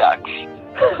Disney ducks.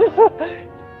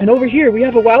 And over here, we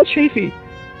have a wild Chafee.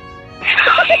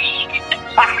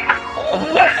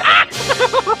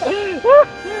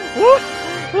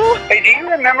 Hey, do you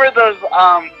remember those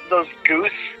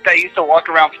goose that used to walk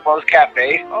around Flo's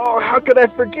Cafe? Oh, how could I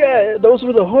forget? Those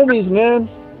were the homies, man.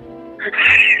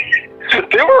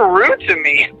 They were rude to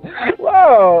me.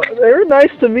 Wow, they were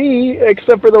nice to me,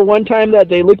 except for the one time that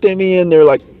they looked at me and they're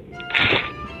like...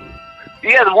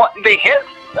 Yeah, they hissed.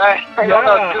 I don't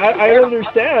know. I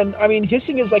understand. I mean,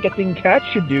 hissing is like a thing cats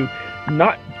should do,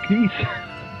 not geese.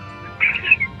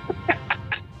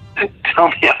 Tell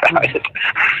me about it.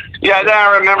 Yeah, then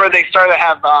I remember they started to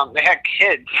have, they had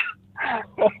kids.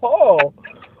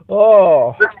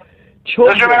 Oh.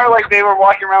 Children. Don't you remember, like, they were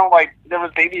walking around, like, there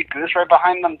was baby goose right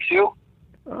behind them, too?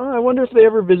 I wonder if they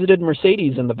ever visited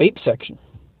Mercedes in the vape section.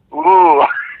 Ooh.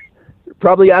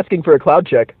 Probably asking for a cloud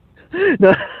check.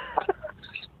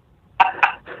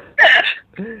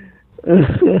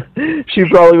 She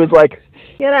probably was like,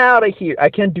 get out of here. I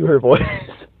can't do her voice.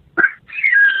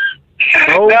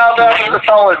 No, that was a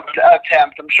solid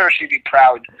attempt. I'm sure she'd be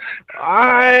proud.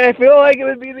 I feel like it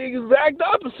would be the exact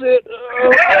opposite.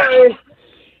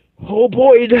 Oh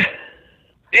boy.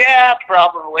 Yeah,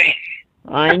 probably.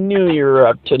 I knew you were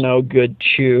up to no good,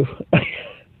 Chew.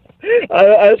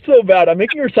 I so bad. I'm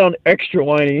making her sound extra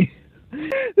whiny.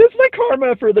 This is my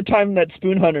karma for the time that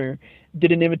Spoon Hunter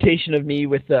did an imitation of me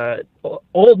with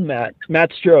old Matt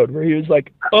Strode, where he was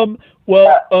like,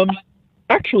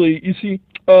 actually, you see,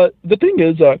 the thing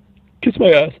is, kiss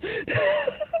my ass.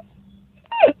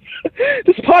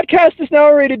 This podcast is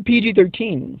now rated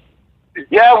PG-13.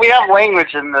 Yeah, we have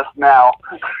language in this now.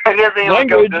 I didn't even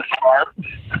go this far.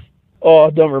 Oh,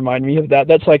 don't remind me of that.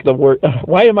 That's like the worst.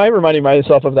 Why am I reminding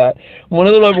myself of that? One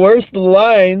of the worst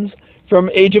lines from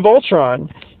Age of Ultron.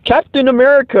 Captain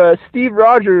America, Steve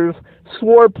Rogers,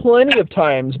 swore plenty of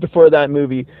times before that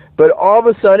movie, but all of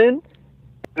a sudden...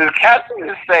 Did the captain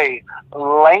just say,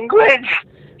 language?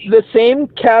 The same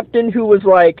captain who was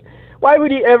like, why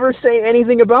would he ever say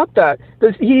anything about that?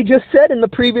 Because he just said in the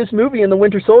previous movie, in The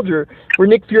Winter Soldier, where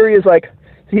Nick Fury is like,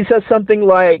 he says something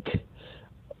like,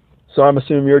 so I'm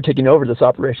assuming you're taking over this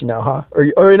operation now, huh?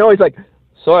 Or you know, he's like,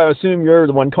 so I assume you're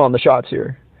the one calling the shots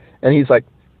here. And he's like,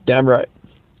 damn right.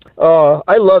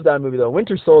 I love that movie, though.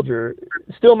 Winter Soldier,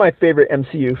 still my favorite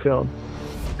MCU film.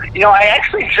 You know, I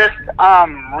actually just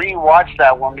rewatched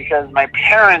that one because my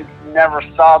parents never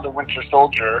saw The Winter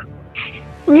Soldier.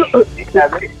 Yeah,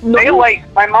 they like,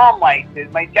 my mom liked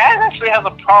it. My dad actually has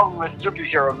a problem with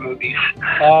superhero movies.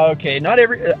 Okay, not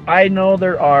every. I know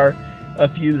there are a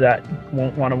few that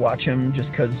won't want to watch him just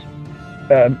because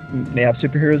they have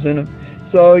superheroes in them.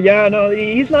 So yeah, no,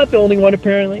 he's not the only one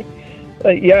apparently.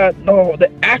 Yeah, no,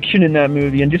 the action in that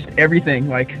movie and just everything,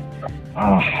 like,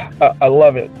 I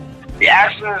love it. The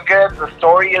action is good, the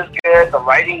story is good, the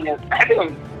writing is...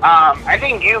 I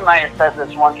think you might have said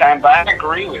this one time, but I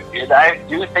agree with you. I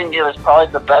do think it was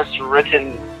probably the best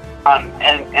written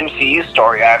MCU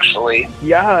story, actually.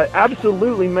 Yeah,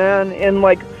 absolutely, man. And,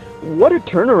 like, what a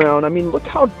turnaround. I mean, look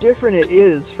how different it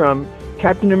is from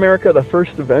Captain America, the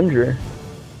First Avenger.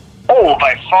 Oh,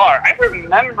 by far. I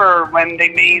remember when they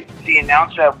made the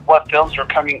announcement of what films were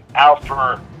coming out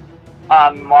for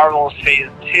Marvel's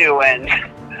Phase 2, and...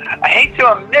 I hate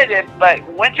to admit it, but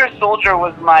Winter Soldier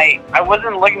was I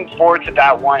wasn't looking forward to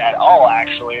that one at all,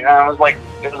 actually. And I was like,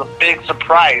 it was a big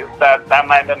surprise that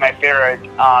might have been my favorite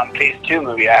Phase 2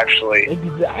 movie, actually.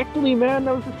 Exactly, man.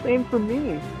 That was the same for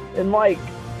me. And, like,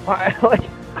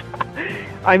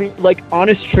 I mean, like,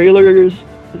 honest trailers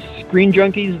Screen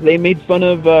Junkies, they made fun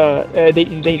of, they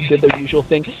did their usual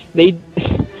thing. They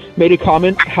made a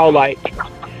comment how, like,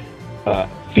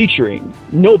 featuring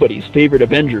nobody's favorite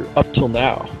Avenger up till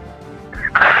now.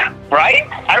 Right?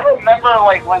 I remember,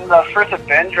 like, when the first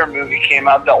Avenger movie came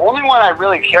out, the only one I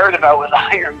really cared about was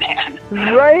Iron Man.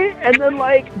 Right? And then,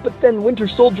 like, but then Winter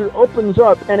Soldier opens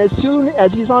up, and as soon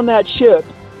as he's on that ship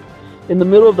in the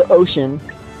middle of the ocean,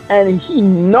 and he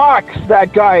knocks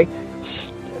that guy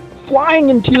flying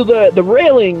into the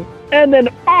railing, and then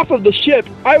off of the ship,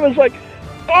 I was like,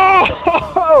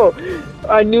 oh!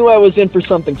 I knew I was in for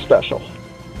something special.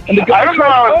 And the guy I remember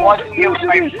I was watching it with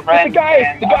my friend.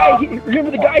 Remember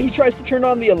the guy, he tries to turn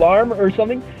on the alarm or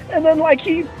something, and then, like,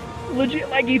 he legit,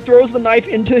 like, he throws the knife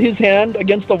into his hand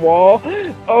against the wall.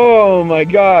 Oh my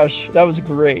gosh, that was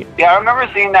great. Yeah, I remember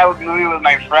seeing that movie with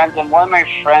my friends, and one of my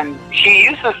friends, he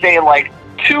used to say, like,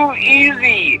 too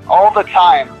easy all the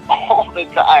time.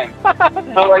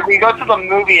 So, like, we go to the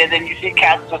movie, and then you see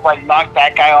Cats just, like, knock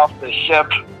that guy off the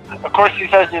ship. Of course, he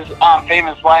says his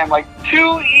famous line, like,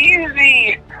 too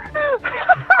easy.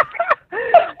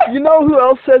 You know who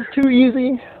else says too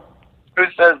easy? Who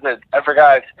says it? I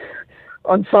forgot.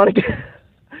 On Sonic,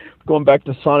 going back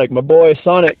to Sonic, my boy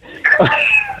Sonic.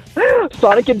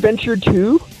 Sonic Adventure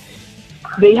 2,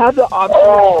 they have the option.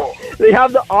 Oh. They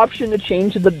have the option to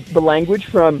change the language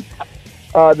from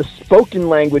the spoken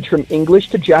language from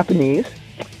English to Japanese.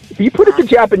 If you put it to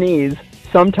Japanese,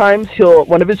 sometimes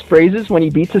one of his phrases when he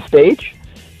beats a stage,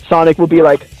 Sonic will be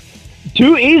like,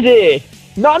 "Too easy."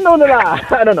 No.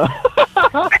 I don't know.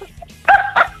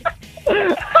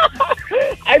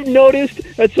 I've noticed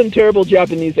that's some terrible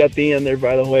Japanese at the end there,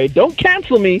 by the way. Don't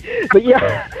cancel me. But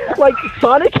yeah, like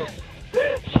Sonic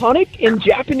in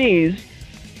Japanese,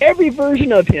 every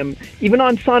version of him, even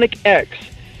on Sonic X,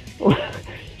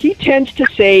 he tends to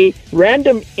say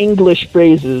random English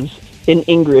phrases in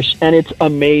English, and it's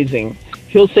amazing.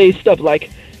 He'll say stuff like,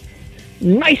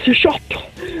 "Nice shot."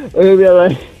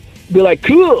 Be like,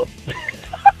 "Cool."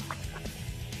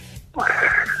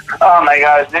 Oh my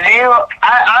gosh! Did you?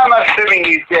 I'm assuming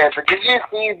you did, but did you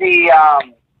see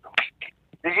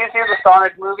the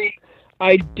Sonic movie?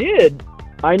 I did.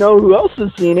 I know who else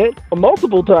has seen it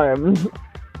multiple times.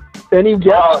 Any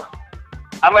guess? Oh,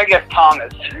 I'm gonna guess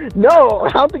Thomas. No, I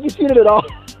don't think you've seen it at all.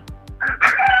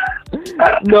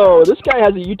 No, this guy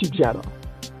has a YouTube channel.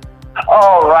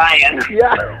 Oh, Ryan.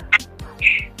 Yeah.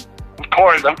 Of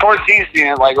course he's seen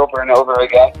it like over and over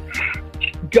again.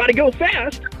 Gotta go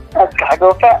fast. Gotta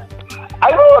go fast.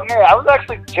 I will admit, I was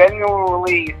actually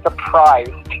genuinely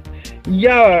surprised.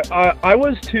 Yeah, I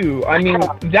was too. I mean,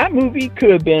 that movie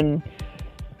could have been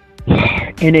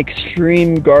an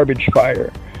extreme garbage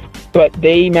fire, but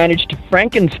they managed to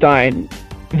Frankenstein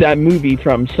that movie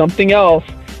from something else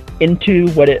into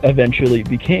what it eventually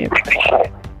became.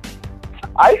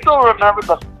 I still remember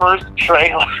the first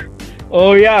trailer.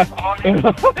 Oh yeah,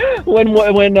 when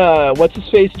what's his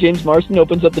face, James Marsden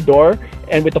opens up the door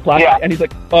and with the flashlight, and he's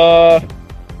like,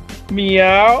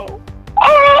 meow.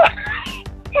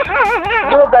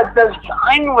 No, that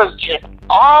design was just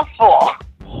awful.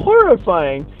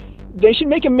 Horrifying. They should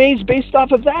make a maze based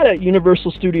off of that at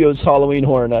Universal Studios Halloween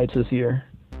Horror Nights this year.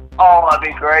 Oh, that'd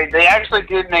be great. They actually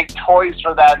did make toys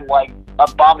for that, like,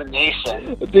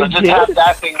 abomination. So just have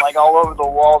that thing, like, all over the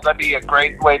walls. That'd be a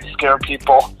great way to scare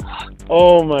people.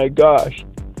 Oh my gosh.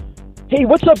 Hey,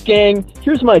 what's up, gang?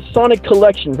 Here's my Sonic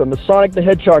collection from the Sonic the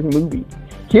Hedgehog movie.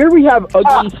 Here we have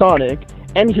Ugly Sonic,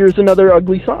 and here's another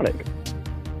Ugly Sonic.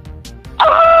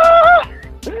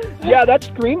 Yeah, that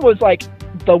scream was like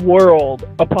the world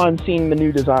upon seeing the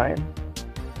new design.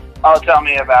 Oh, tell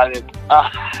me about it.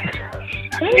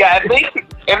 Yeah,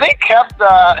 if they kept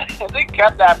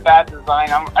that bad design,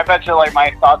 I bet you like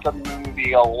my thoughts on the movie would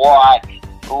be a lot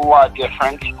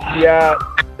different. Yeah,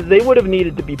 they would have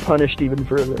needed to be punished even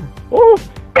further. For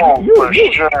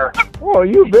sure. Oh,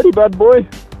 you very bad boy.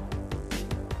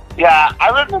 Yeah, I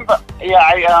remember. Yeah,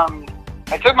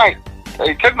 I took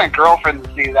my girlfriend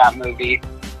to see that movie.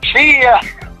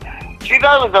 She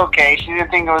thought it was okay. She didn't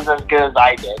think it was as good as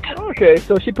I did. Okay,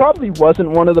 so she probably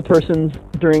wasn't one of the persons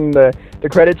during the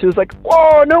credits who was like,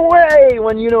 "Whoa, no way!"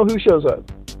 when you know who shows up.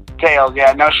 Tails,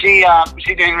 yeah. No, she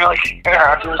didn't really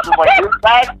care. She was just like, who's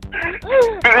that?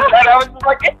 Who's that? I was just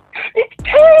like, it's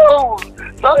Tails!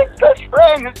 Sonic's best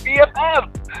friend, his BFF!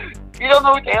 You don't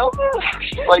know who Tails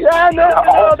is? Like, yeah, no,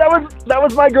 that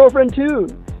was my girlfriend too.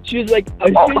 She was like,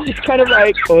 she was just kind of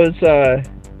like,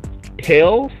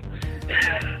 Tails?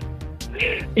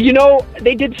 You know,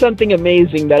 they did something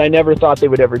amazing that I never thought they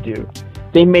would ever do.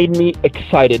 They made me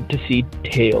excited to see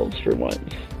Tails for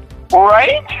once.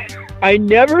 Right? I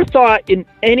never thought in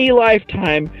any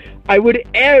lifetime I would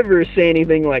ever say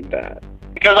anything like that.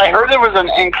 Because I heard there was an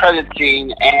end credit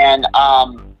scene, and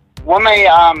one of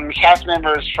my cast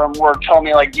members from work told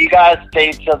me, like, you gotta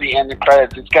stay till the end of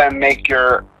credits. It's gonna make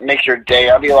your day.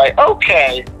 I'll be like,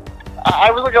 okay.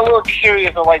 I was like a little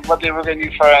curious of like what they were gonna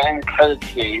do for an end credit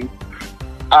scene,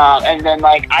 and then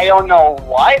like I don't know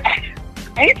why.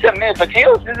 I hate to admit, but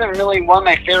Tails isn't really one of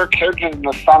my favorite characters in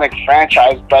the Sonic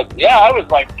franchise. But yeah, I was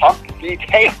like pumped to see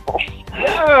Tails.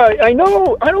 Yeah, I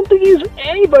know. I don't think he's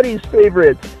anybody's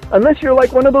favorite, unless you're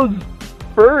like one of those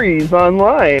furries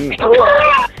online.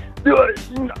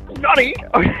 Naughty.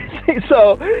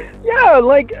 So, yeah,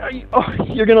 like,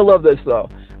 you're gonna love this though.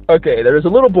 Okay, there's a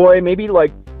little boy, maybe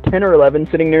like 10 or 11,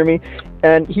 sitting near me,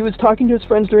 and he was talking to his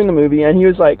friends during the movie, and he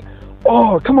was like,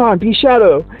 "Oh, come on, be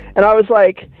Shadow." And I was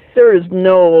like, there is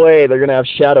no way they're gonna have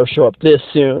Shadow show up this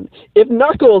soon. If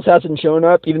Knuckles hasn't shown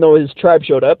up, even though his tribe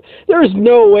showed up, there is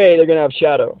no way they're gonna have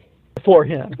Shadow for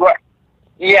him. What?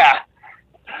 Yeah.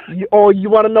 You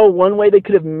want to know one way they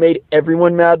could have made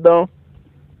everyone mad though?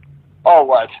 Oh,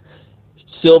 what?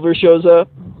 Silver shows up.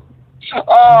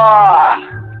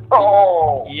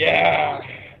 Oh. Yeah.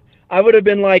 I would have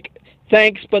been like,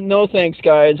 thanks, but no thanks,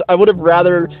 guys. I would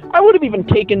have even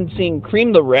taken seeing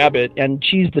Cream the Rabbit and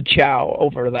Cheese the Chow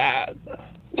over that.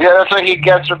 Yeah, that's what he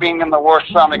gets for being in the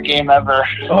worst Sonic game ever.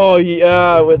 Oh,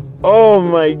 yeah, oh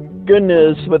my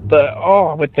goodness, with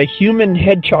the human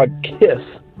hedgehog kiss.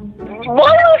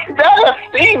 Why is that a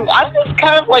thing? I'm just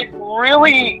kind of like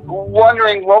really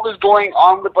wondering what was going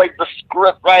on with like the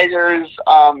script writers'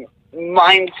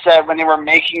 mindset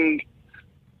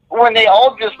when they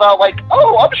all just thought like,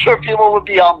 oh, I'm sure people would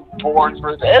be on board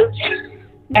for this.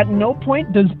 At no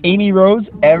point does Amy Rose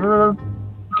ever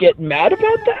get mad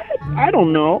about that? I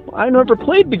don't know. I never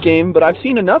played the game, but I've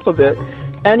seen enough of it.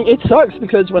 And it sucks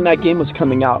because when that game was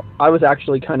coming out, I was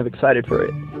actually kind of excited for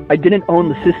it. I didn't own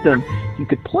the system you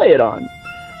could play it on.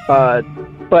 But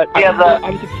yeah, I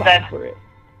was excited for it.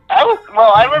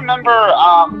 I remember,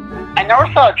 I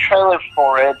never saw a trailer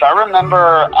for it, but I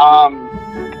remember I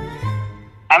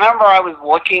was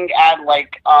looking at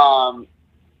like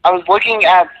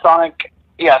Sonic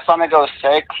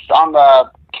 06 on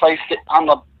the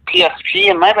PSP.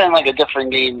 It might have been like a different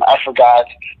game, I forgot.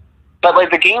 But like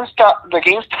the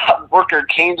GameStop worker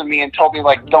came to me and told me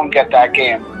like, don't get that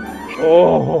game.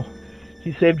 Oh,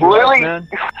 he saved your life, man.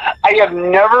 I have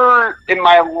never in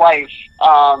my life,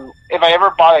 if I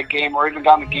ever bought a game or even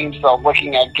gone to GameStop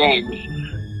looking at games,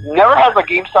 never has a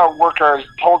GameStop worker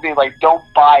told me like, don't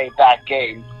buy that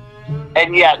game.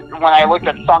 And yet, when I looked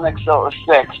at Sonic 06,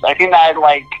 I think that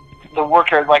the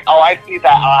worker is like, oh, I see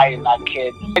that eye in that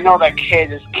kid. I know that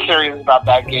kid is curious about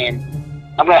that game.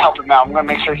 I'm going to help him out. I'm going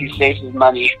to make sure he saves his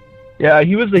money. Yeah,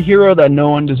 he was the hero that no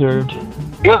one deserved.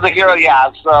 He was the hero,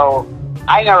 yeah, so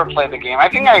I never played the game. I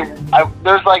think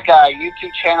there's like a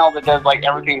YouTube channel that does like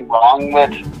everything wrong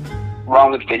with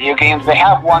video games. They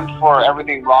have one for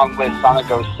everything wrong with Sonic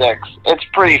 06. It's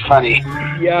pretty funny.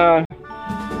 Yeah.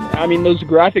 I mean, those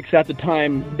graphics at the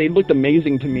time, they looked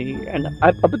amazing to me. And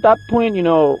up at that point,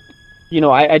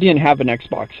 I didn't have an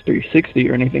Xbox 360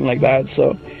 or anything like that.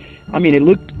 So, I mean, it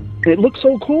looked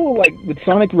so cool, like with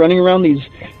Sonic running around these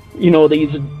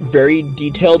very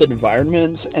detailed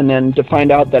environments, and then to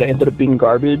find out that it ended up being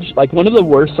garbage. Like one of the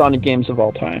worst Sonic games of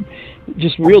all time.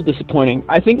 Just real disappointing.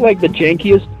 I think like the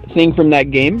jankiest thing from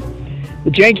that game, the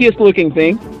jankiest looking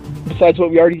thing, besides what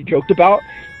we already joked about,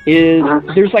 is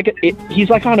there's like he's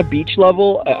like on a beach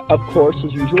level, of course,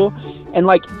 as usual, and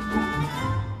like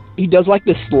he does like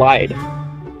this slide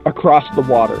across the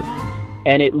water,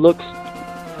 and it looks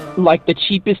like the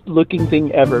cheapest looking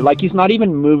thing ever. Like he's not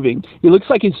even moving. He looks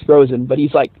like he's frozen, but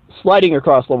he's like sliding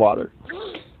across the water.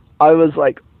 I was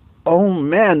like, oh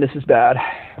man, this is bad.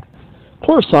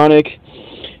 Poor Sonic.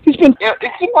 He's been.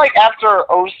 It seemed like after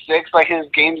 06, like his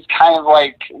games kind of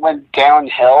like went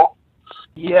downhill.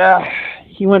 Yeah,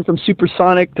 he went from Super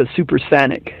Sonic to Super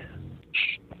Sonic.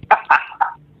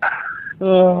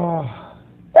 Oh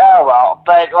well,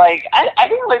 but like I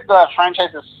think like the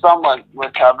franchise is somewhat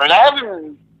recovered. I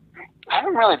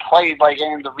haven't really played like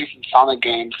any of the recent Sonic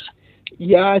games.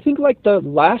 Yeah, I think like the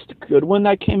last good one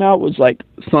that came out was like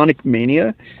Sonic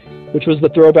Mania, which was the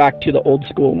throwback to the old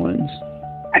school ones.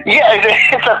 Yeah,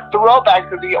 it's a throwback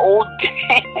to the old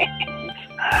games.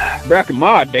 Back in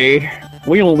my day,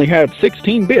 we only had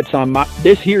 16 bits on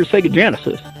this here Sega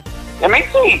Genesis. It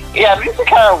makes me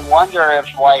kind of wonder if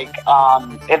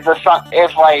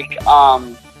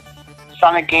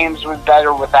Sonic games was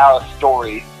better without a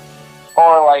story,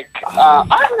 or like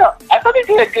I don't know. I thought they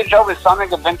did a good job with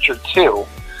Sonic Adventure 2.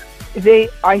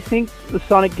 I think the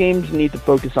Sonic games need to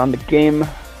focus on the game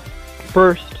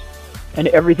first, and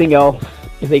everything else,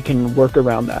 they can work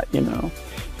around that, you know.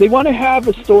 If they want to have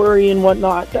a story and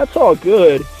whatnot, that's all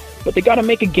good, but they got to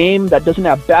make a game that doesn't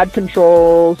have bad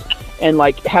controls and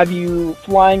like have you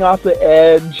flying off the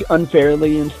edge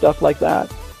unfairly and stuff like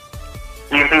that.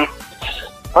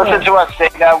 Listen to us,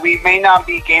 Sega. We may not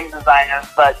be game designers,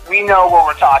 but we know what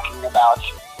we're talking about.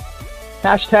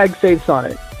 Hashtag Save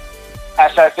Sonic.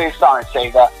 Hashtag Save Sonic,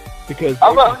 Sega. Because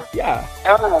yeah,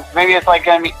 I don't know. Maybe it's like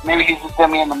maybe he's just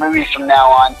gonna be in the movies from now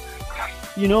on.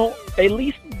 You know, at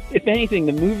least if anything,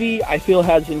 the movie I feel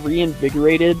has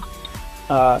reinvigorated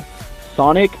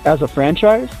Sonic as a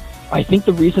franchise. I think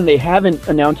the reason they haven't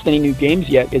announced any new games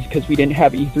yet is because we didn't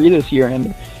have E3 this year,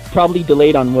 and probably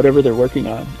delayed on whatever they're working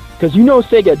on. Because you know,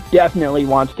 Sega definitely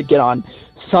wants to get on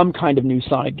some kind of new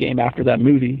Sonic game after that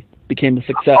movie became a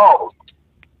success.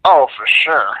 Oh, for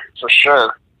sure.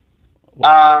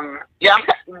 Yeah.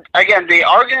 Again, they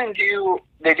are going to do.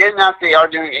 They did announce they are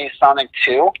doing a Sonic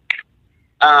 2,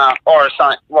 or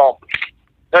Sonic. Well,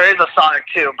 there is a Sonic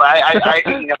 2, but I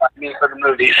think you know what I mean for the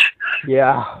movies.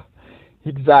 Yeah,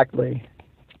 exactly.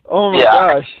 Oh my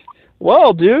gosh.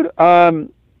 Well, dude,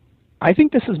 I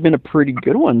think this has been a pretty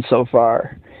good one so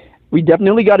far. We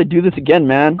definitely got to do this again,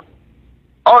 man.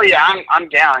 Oh yeah, I'm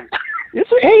down.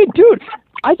 Hey, dude,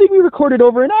 I think we recorded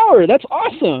over an hour. That's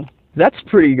awesome. That's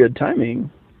pretty good timing.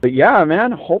 But yeah,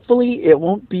 man, hopefully it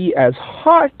won't be as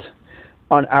hot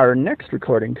on our next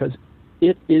recording because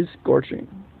it is scorching.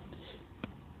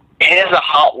 It is a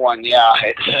hot one, yeah.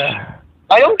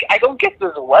 I don't get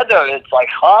this weather. It's like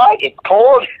hot, it's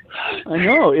cold. I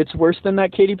know, it's worse than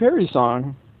that Katy Perry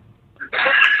song.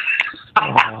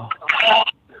 Oh.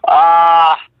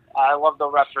 I love the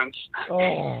reference.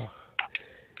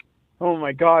 Oh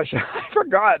my gosh, I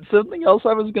forgot something else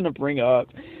I was going to bring up.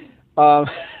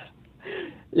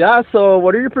 Yeah, so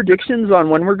what are your predictions on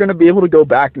when we're going to be able to go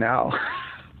back now?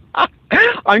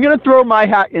 I'm going to throw my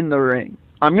hat in the ring.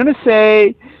 I'm going to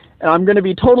say, and I'm going to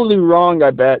be totally wrong,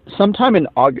 I bet, sometime in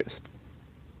August.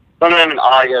 Sometime in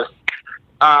August.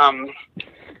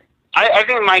 I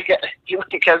think my guess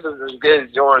is as good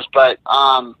as yours, but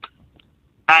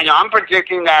I know I'm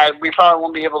predicting that we probably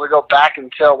won't be able to go back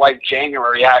until like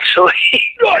January, actually.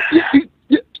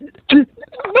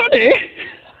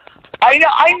 I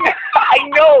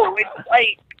know. It's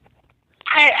like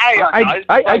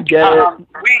I get it.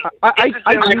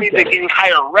 I mean, they're getting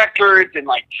higher records in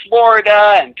like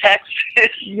Florida and Texas.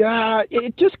 Yeah,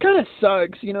 it just kind of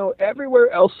sucks. You know, everywhere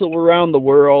else around the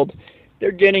world,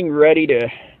 they're getting ready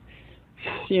to,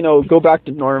 you know, go back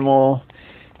to normal.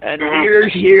 And we're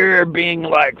here being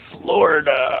like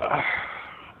Florida.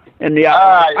 And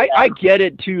yeah, I get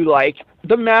it too. Like,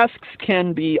 the masks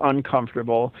can be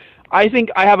uncomfortable. I think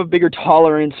I have a bigger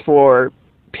tolerance for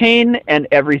pain and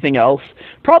everything else.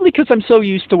 Probably because I'm so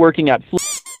used to working at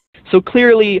so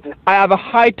clearly I have a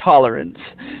high tolerance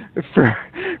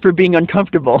for being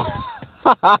uncomfortable.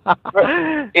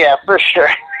 Yeah, for sure.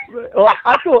 Well,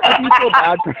 I feel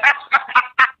bad for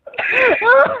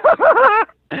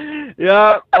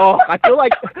yeah. Oh, I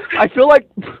feel like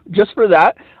just for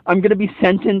that, I'm gonna be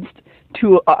sentenced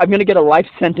to. I'm gonna get a life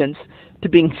sentence to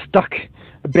being stuck,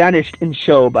 banished in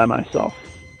show by myself.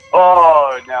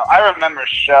 Oh no, I remember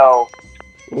show.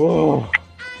 Whoa.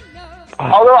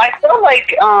 Although I feel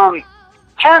like I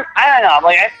don't know,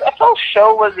 like I felt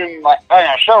show was in like I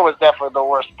don't know, show was definitely the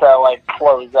worst to like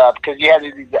close up because you had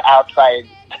to do the outside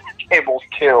tables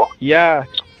too. Yeah.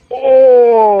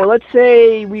 Oh, let's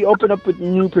say we open up with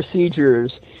new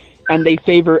procedures and they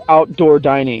favor outdoor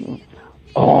dining.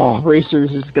 Oh,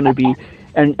 racers is going to be,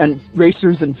 and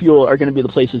racers and fuel are going to be the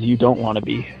places you don't want to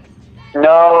be.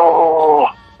 No.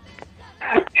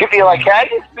 You'd be like, can I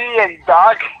just be in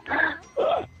Doc?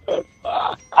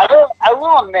 I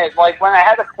will admit, like, when I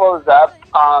had to close up,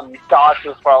 Doc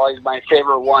was probably my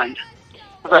favorite one.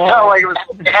 I felt like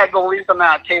it had the least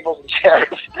amount of tables and chairs.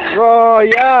 Oh,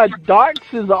 yeah,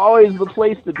 Doc's is always the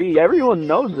place to be. Everyone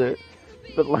knows it.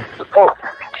 But like,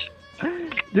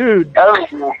 dude,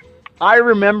 I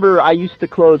remember I used to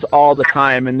close all the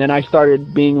time, and then I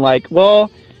started being like,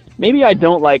 well, maybe I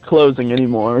don't like closing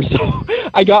anymore. So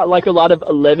I got like a lot of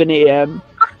 11 a.m.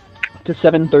 to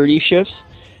 7:30 shifts.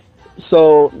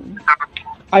 So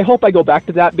I hope I go back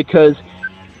to that because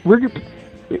we're...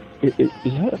 Is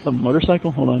that a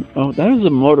motorcycle? Hold on. Oh, that is a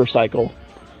motorcycle.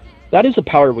 That is a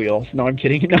Power Wheel. No, I'm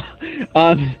kidding.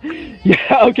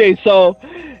 Yeah, okay, so,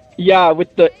 yeah,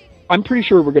 I'm pretty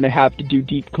sure we're going to have to do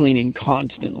deep cleaning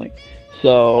constantly.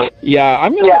 So, yeah,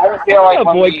 I'm going to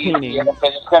avoid cleaning.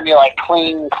 It's going to be like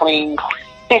clean.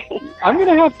 I'm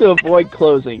going to have to avoid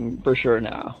closing for sure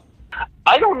now.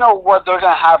 I don't know what they're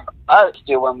going to have us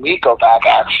do when we go back,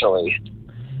 actually.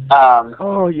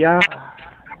 Oh yeah.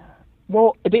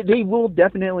 Well, they will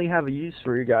definitely have a use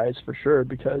for you guys for sure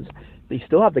because they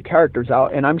still have the characters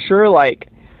out, and I'm sure like,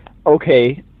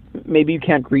 okay, maybe you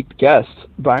can't greet the guests,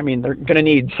 but I mean they're gonna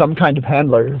need some kind of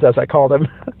handlers, as I call them.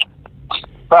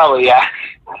 Probably, yeah.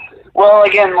 Well,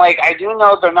 again, like I do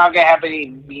know they're not gonna have any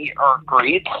meet or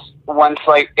greets once,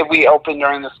 like, if we open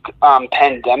during this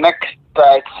pandemic.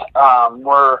 But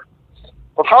we're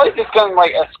probably just gonna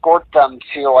like escort them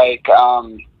to like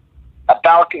a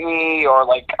balcony or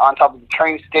like on top of the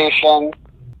train station.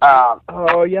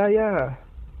 Oh yeah.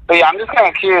 But yeah, I'm just kind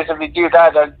of curious if we do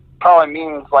that. That probably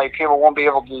means like people won't be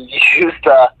able to use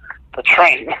the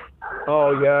train.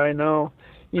 Oh yeah, I know.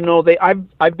 You know,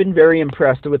 I've been very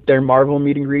impressed with their Marvel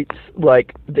meet and greets.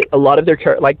 Like a lot of their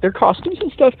their costumes and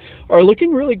stuff are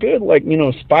looking really good. Like, you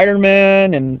know,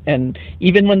 Spider-Man and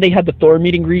even when they had the Thor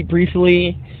meet and greet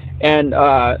briefly. And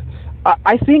I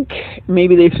think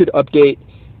maybe they should update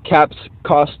Cap's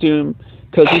costume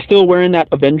because he's still wearing that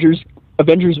Avengers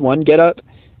 1 getup.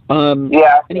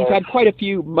 Yeah. And he's had quite a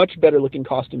few much better looking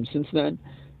costumes since then.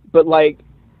 But like,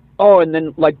 and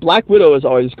then like Black Widow is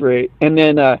always great. And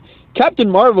then Captain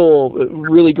Marvel,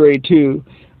 really great too.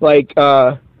 Like,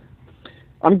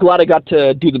 I'm glad I got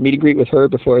to do the meet and greet with her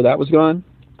before that was gone.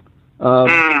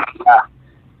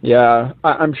 Yeah,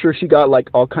 I'm sure she got like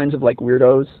all kinds of like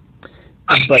weirdos,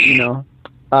 but you know.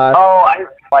 I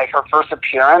like her first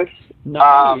appearance.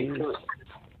 Nice.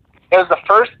 It was the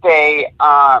first day.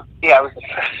 It was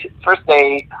the first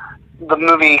day the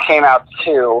movie came out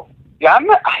too. Yeah,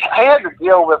 I had to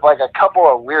deal with like a couple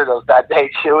of weirdos that day,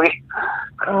 Chewy.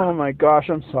 Oh my gosh,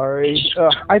 I'm sorry.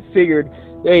 I figured,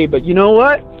 hey, but you know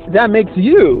what? That makes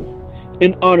you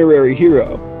an honorary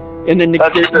hero. And then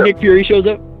Nick Fury shows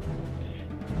up.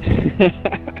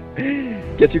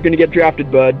 Guess you're gonna get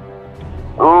drafted, bud.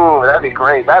 Ooh, that'd be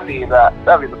great. That'd be the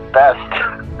best.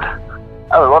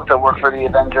 I would love to work for the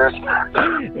Avengers.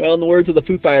 Well, in the words of the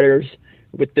Foo Fighters,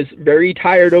 with this very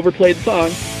tired, overplayed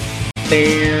song.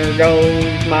 There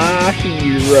goes my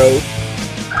hero.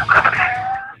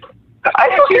 I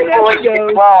don't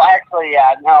think well, actually,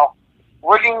 yeah, no.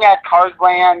 Working at Cars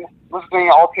Land, listening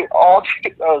to all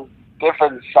those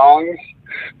different songs.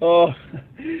 Oh,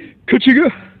 could you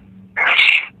go?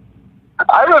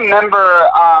 I remember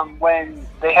when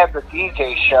they had the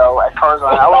DJ show at Cars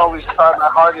Land. I would always try my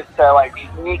hardest to like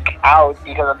sneak out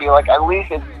because I'd be like, at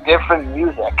least it's different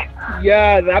music.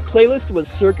 Yeah, that playlist was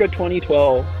circa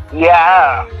 2012.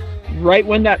 Yeah. Right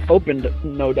when that opened,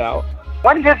 no doubt.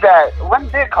 When did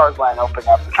Cars Land open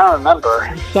up? I'm trying to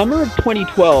remember. Summer of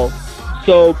 2012.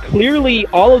 So clearly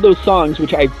all of those songs,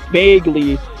 which I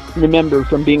vaguely remember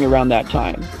from being around that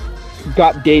time,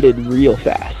 got dated real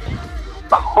fast.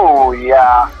 Oh,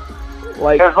 yeah.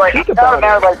 Like, because like, it's not a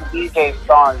matter of like DJ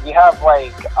songs. You have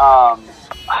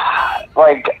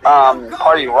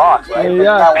Party Rock, right?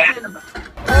 Yeah.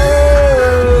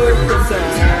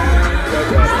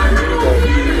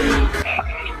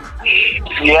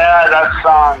 Yeah, that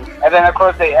song. And then, of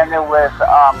course, they ended with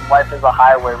Life is a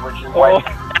Highway, which is like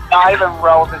not even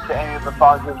relevant to any of the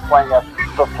songs he was playing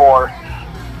before.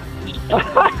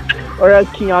 Or as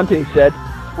Keontae said,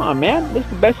 come on, man, this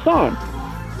is the best song.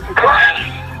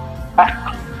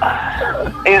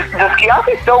 Does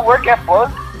Keontae still work at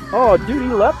Flood? Oh, dude, he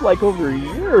left like over a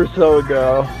year or so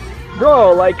ago.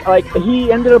 Bro, like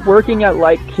he ended up working at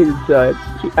like his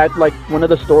at like one of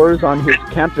the stores on his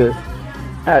campus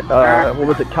at what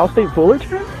was it, Cal State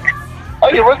Fullerton? Oh,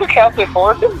 you work at Cal State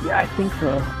Fullerton? Yeah, I think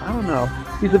so. I don't know.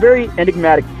 He's a very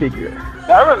enigmatic figure.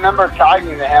 I remember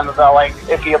talking to him about like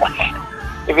if he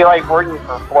like working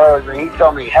for Flows, and he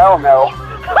told me hell no.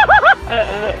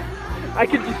 I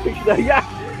could just picture that. Yeah,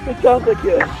 it sounds like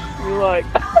it. You're like,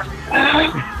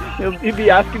 he'd be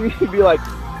asking me. He'd be like,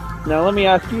 now let me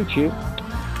ask you, Chew.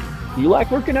 Do you like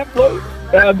working at Flows?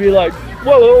 And I'd be like,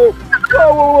 whoa.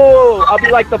 I'll be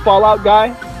like the Fallout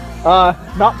guy.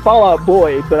 Not Fallout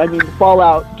Boy, but I mean the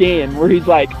Fallout game where he's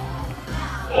like,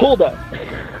 hold up.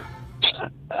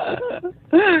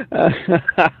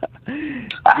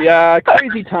 Yeah,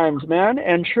 crazy times, man.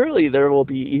 And surely there will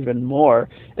be even more,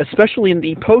 especially in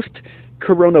the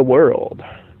post-corona world.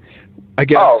 I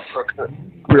guess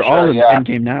we're all in the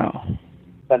endgame now.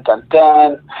 Dun, dun,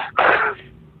 dun.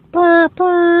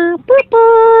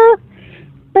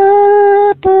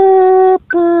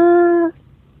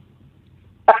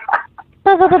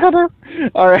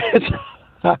 All right.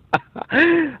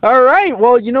 All right.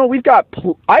 Well, you know,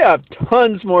 I have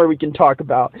tons more we can talk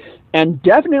about, and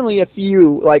definitely a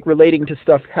few like relating to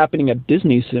stuff happening at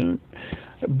Disney soon.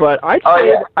 But I'd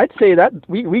say that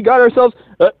we got ourselves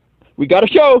we got a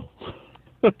show.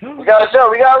 We got a show.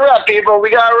 We got a rap, people. We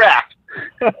got a rap.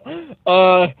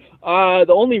 The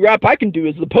only rap I can do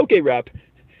is the poke rap.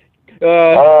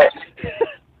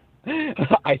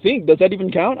 I think. Does that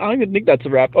even count? I don't even think that's a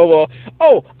rap. Oh, well.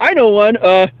 Oh, I know one.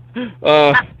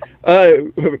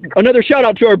 Another shout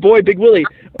out to our boy, Big Willie.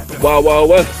 Wow, wow,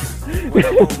 wow.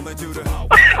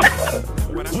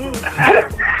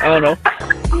 I don't know.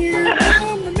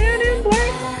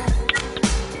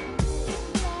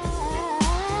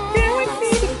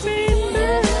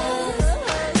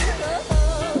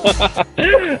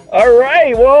 All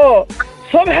right, well,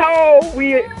 somehow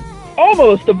we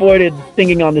almost avoided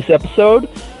singing on this episode.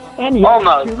 And yet,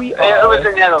 almost. Here we It are. was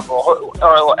inevitable,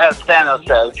 or as Thanos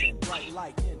says.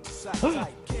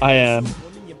 I am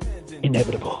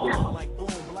inevitable.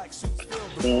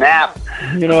 Snap.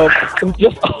 You know,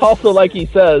 just also like he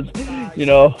says, you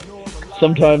know,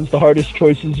 sometimes the hardest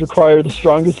choices require the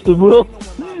strongest of will.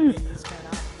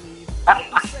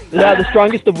 Yeah, the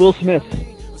strongest of Will Smith.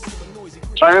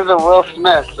 Turn to Will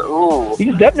Smith. Ooh.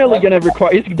 He's definitely gonna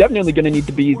need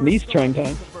to be in these trying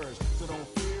times.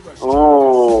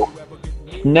 Ooh.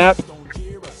 Snap,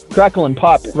 crackle, and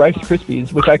pop Rice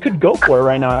Krispies, which I could go for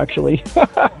right now, actually.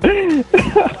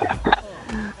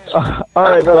 All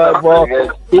right, well,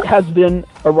 it has been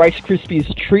a Rice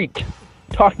Krispies treat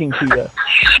talking to you.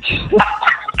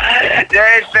 Yeah,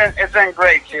 it's been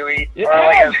great, Chewy.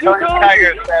 Like as Tony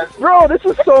Tiger says. Bro, this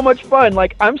was so much fun.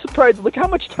 Like, I'm surprised. Look how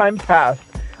much time passed.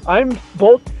 I'm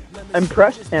both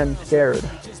impressed and scared.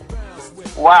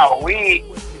 Wow, we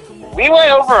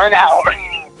went over an hour.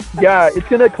 Yeah, it's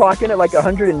gonna clock in at like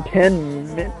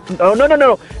 110 minutes. Oh,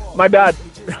 no. My bad.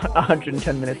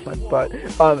 110 minutes, my butt.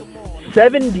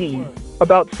 70,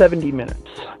 about 70 minutes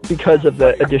because of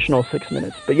the additional 6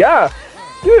 minutes. But yeah,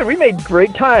 dude, we made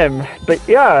great time. But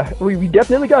yeah, we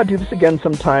definitely gotta do this again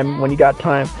sometime when you got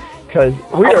time, because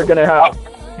we are gonna have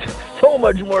so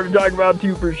much more to talk about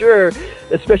too, for sure.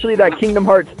 Especially that Kingdom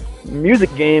Hearts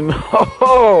music game.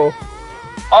 Oh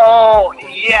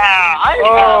yeah.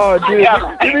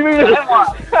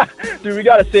 Dude, we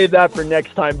gotta save that for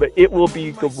next time, but it will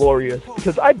be glorious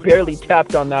because I barely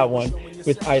tapped on that one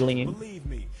with Eileen.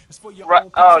 Right,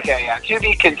 okay, yeah. To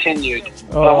be continued.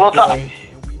 Oh, We'll talk.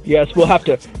 Yes, we'll have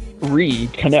to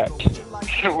reconnect.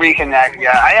 Reconnect,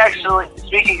 yeah. I actually,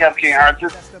 speaking of Kingdom Hearts,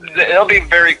 it'll be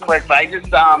very quick, but I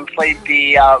just played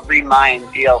the Remind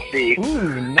DLC.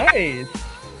 Ooh, nice.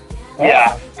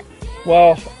 Yeah.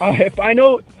 Well,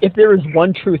 if there is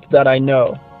one truth that I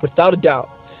know, without a doubt,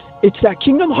 it's that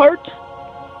Kingdom Hearts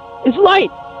is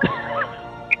light.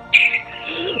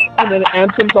 And then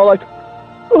Anthem's all like,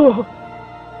 oh,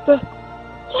 the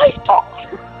light.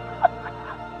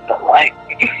 The light.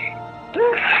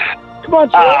 Come on,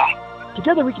 Sora.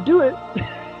 Together we can do it.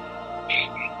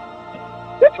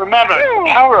 Remember, the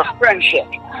power of friendship.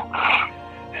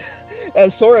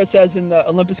 As Sora says in the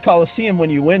Olympus Coliseum when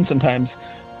you win sometimes,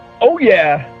 oh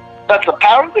yeah. That's the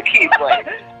power of the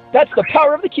Keyblade. That's the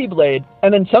power of the Keyblade.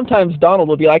 And then sometimes Donald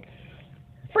will be like,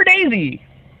 for Daisy.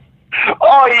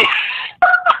 Oh yeah.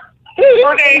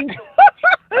 For Daisy.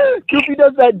 Goofy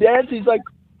does that dance. He's like,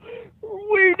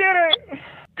 we did it.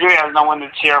 Goofy has no one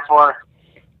to cheer for.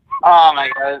 Oh my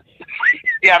god.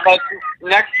 Yeah, but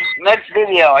next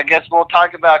video, I guess we'll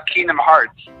talk about Kingdom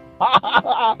Hearts.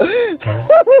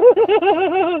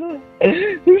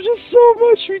 There's just so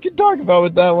much we can talk about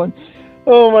with that one.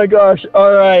 Oh my gosh.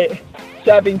 All right,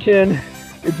 Sappington,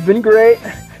 it's been great.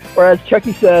 Or as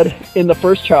Chucky said in the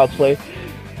first Child's Play,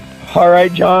 all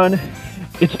right, John,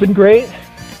 it's been great,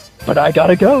 but I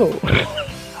gotta go.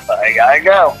 I gotta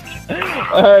go.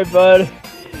 All right, bud.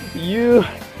 You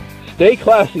stay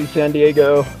classy, San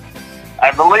Diego.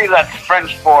 I believe that's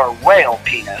French for whale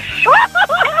penis.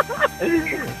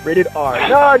 Rated R.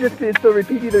 No, it's still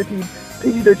PG-13.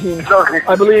 PG-13.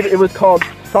 I believe it was called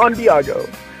San Diego.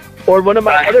 Or one of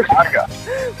my other...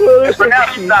 It's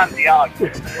pronounced San Diego.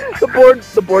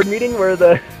 The board meeting where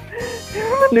the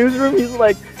newsroom, he's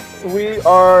like, we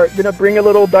are going to bring a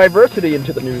little diversity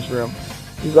into the newsroom.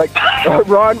 He's like,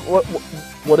 Ron,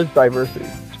 what is diversity?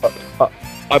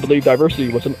 I believe diversity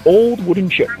was an old wooden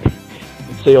ship.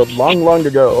 It sailed long, long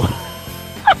ago.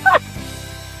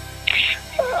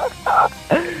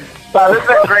 Wow, this has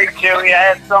been great, Chewy.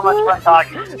 I had so much fun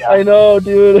talking to you. I know,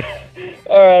 dude.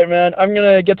 Alright, man. I'm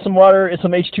going to get some water and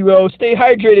some H2O. Stay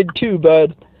hydrated, too,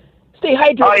 bud. Stay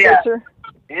hydrated, sir.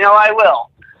 You know I will.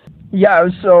 Yeah,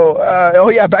 so,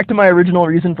 back to my original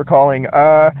reason for calling.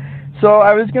 So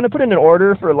I was going to put in an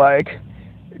order for, like,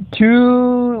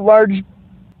 2 large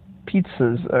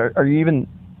pizzas. Are you even...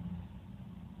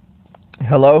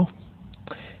 Hello?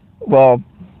 Well...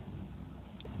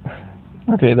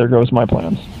 Okay, there goes my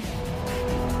plans.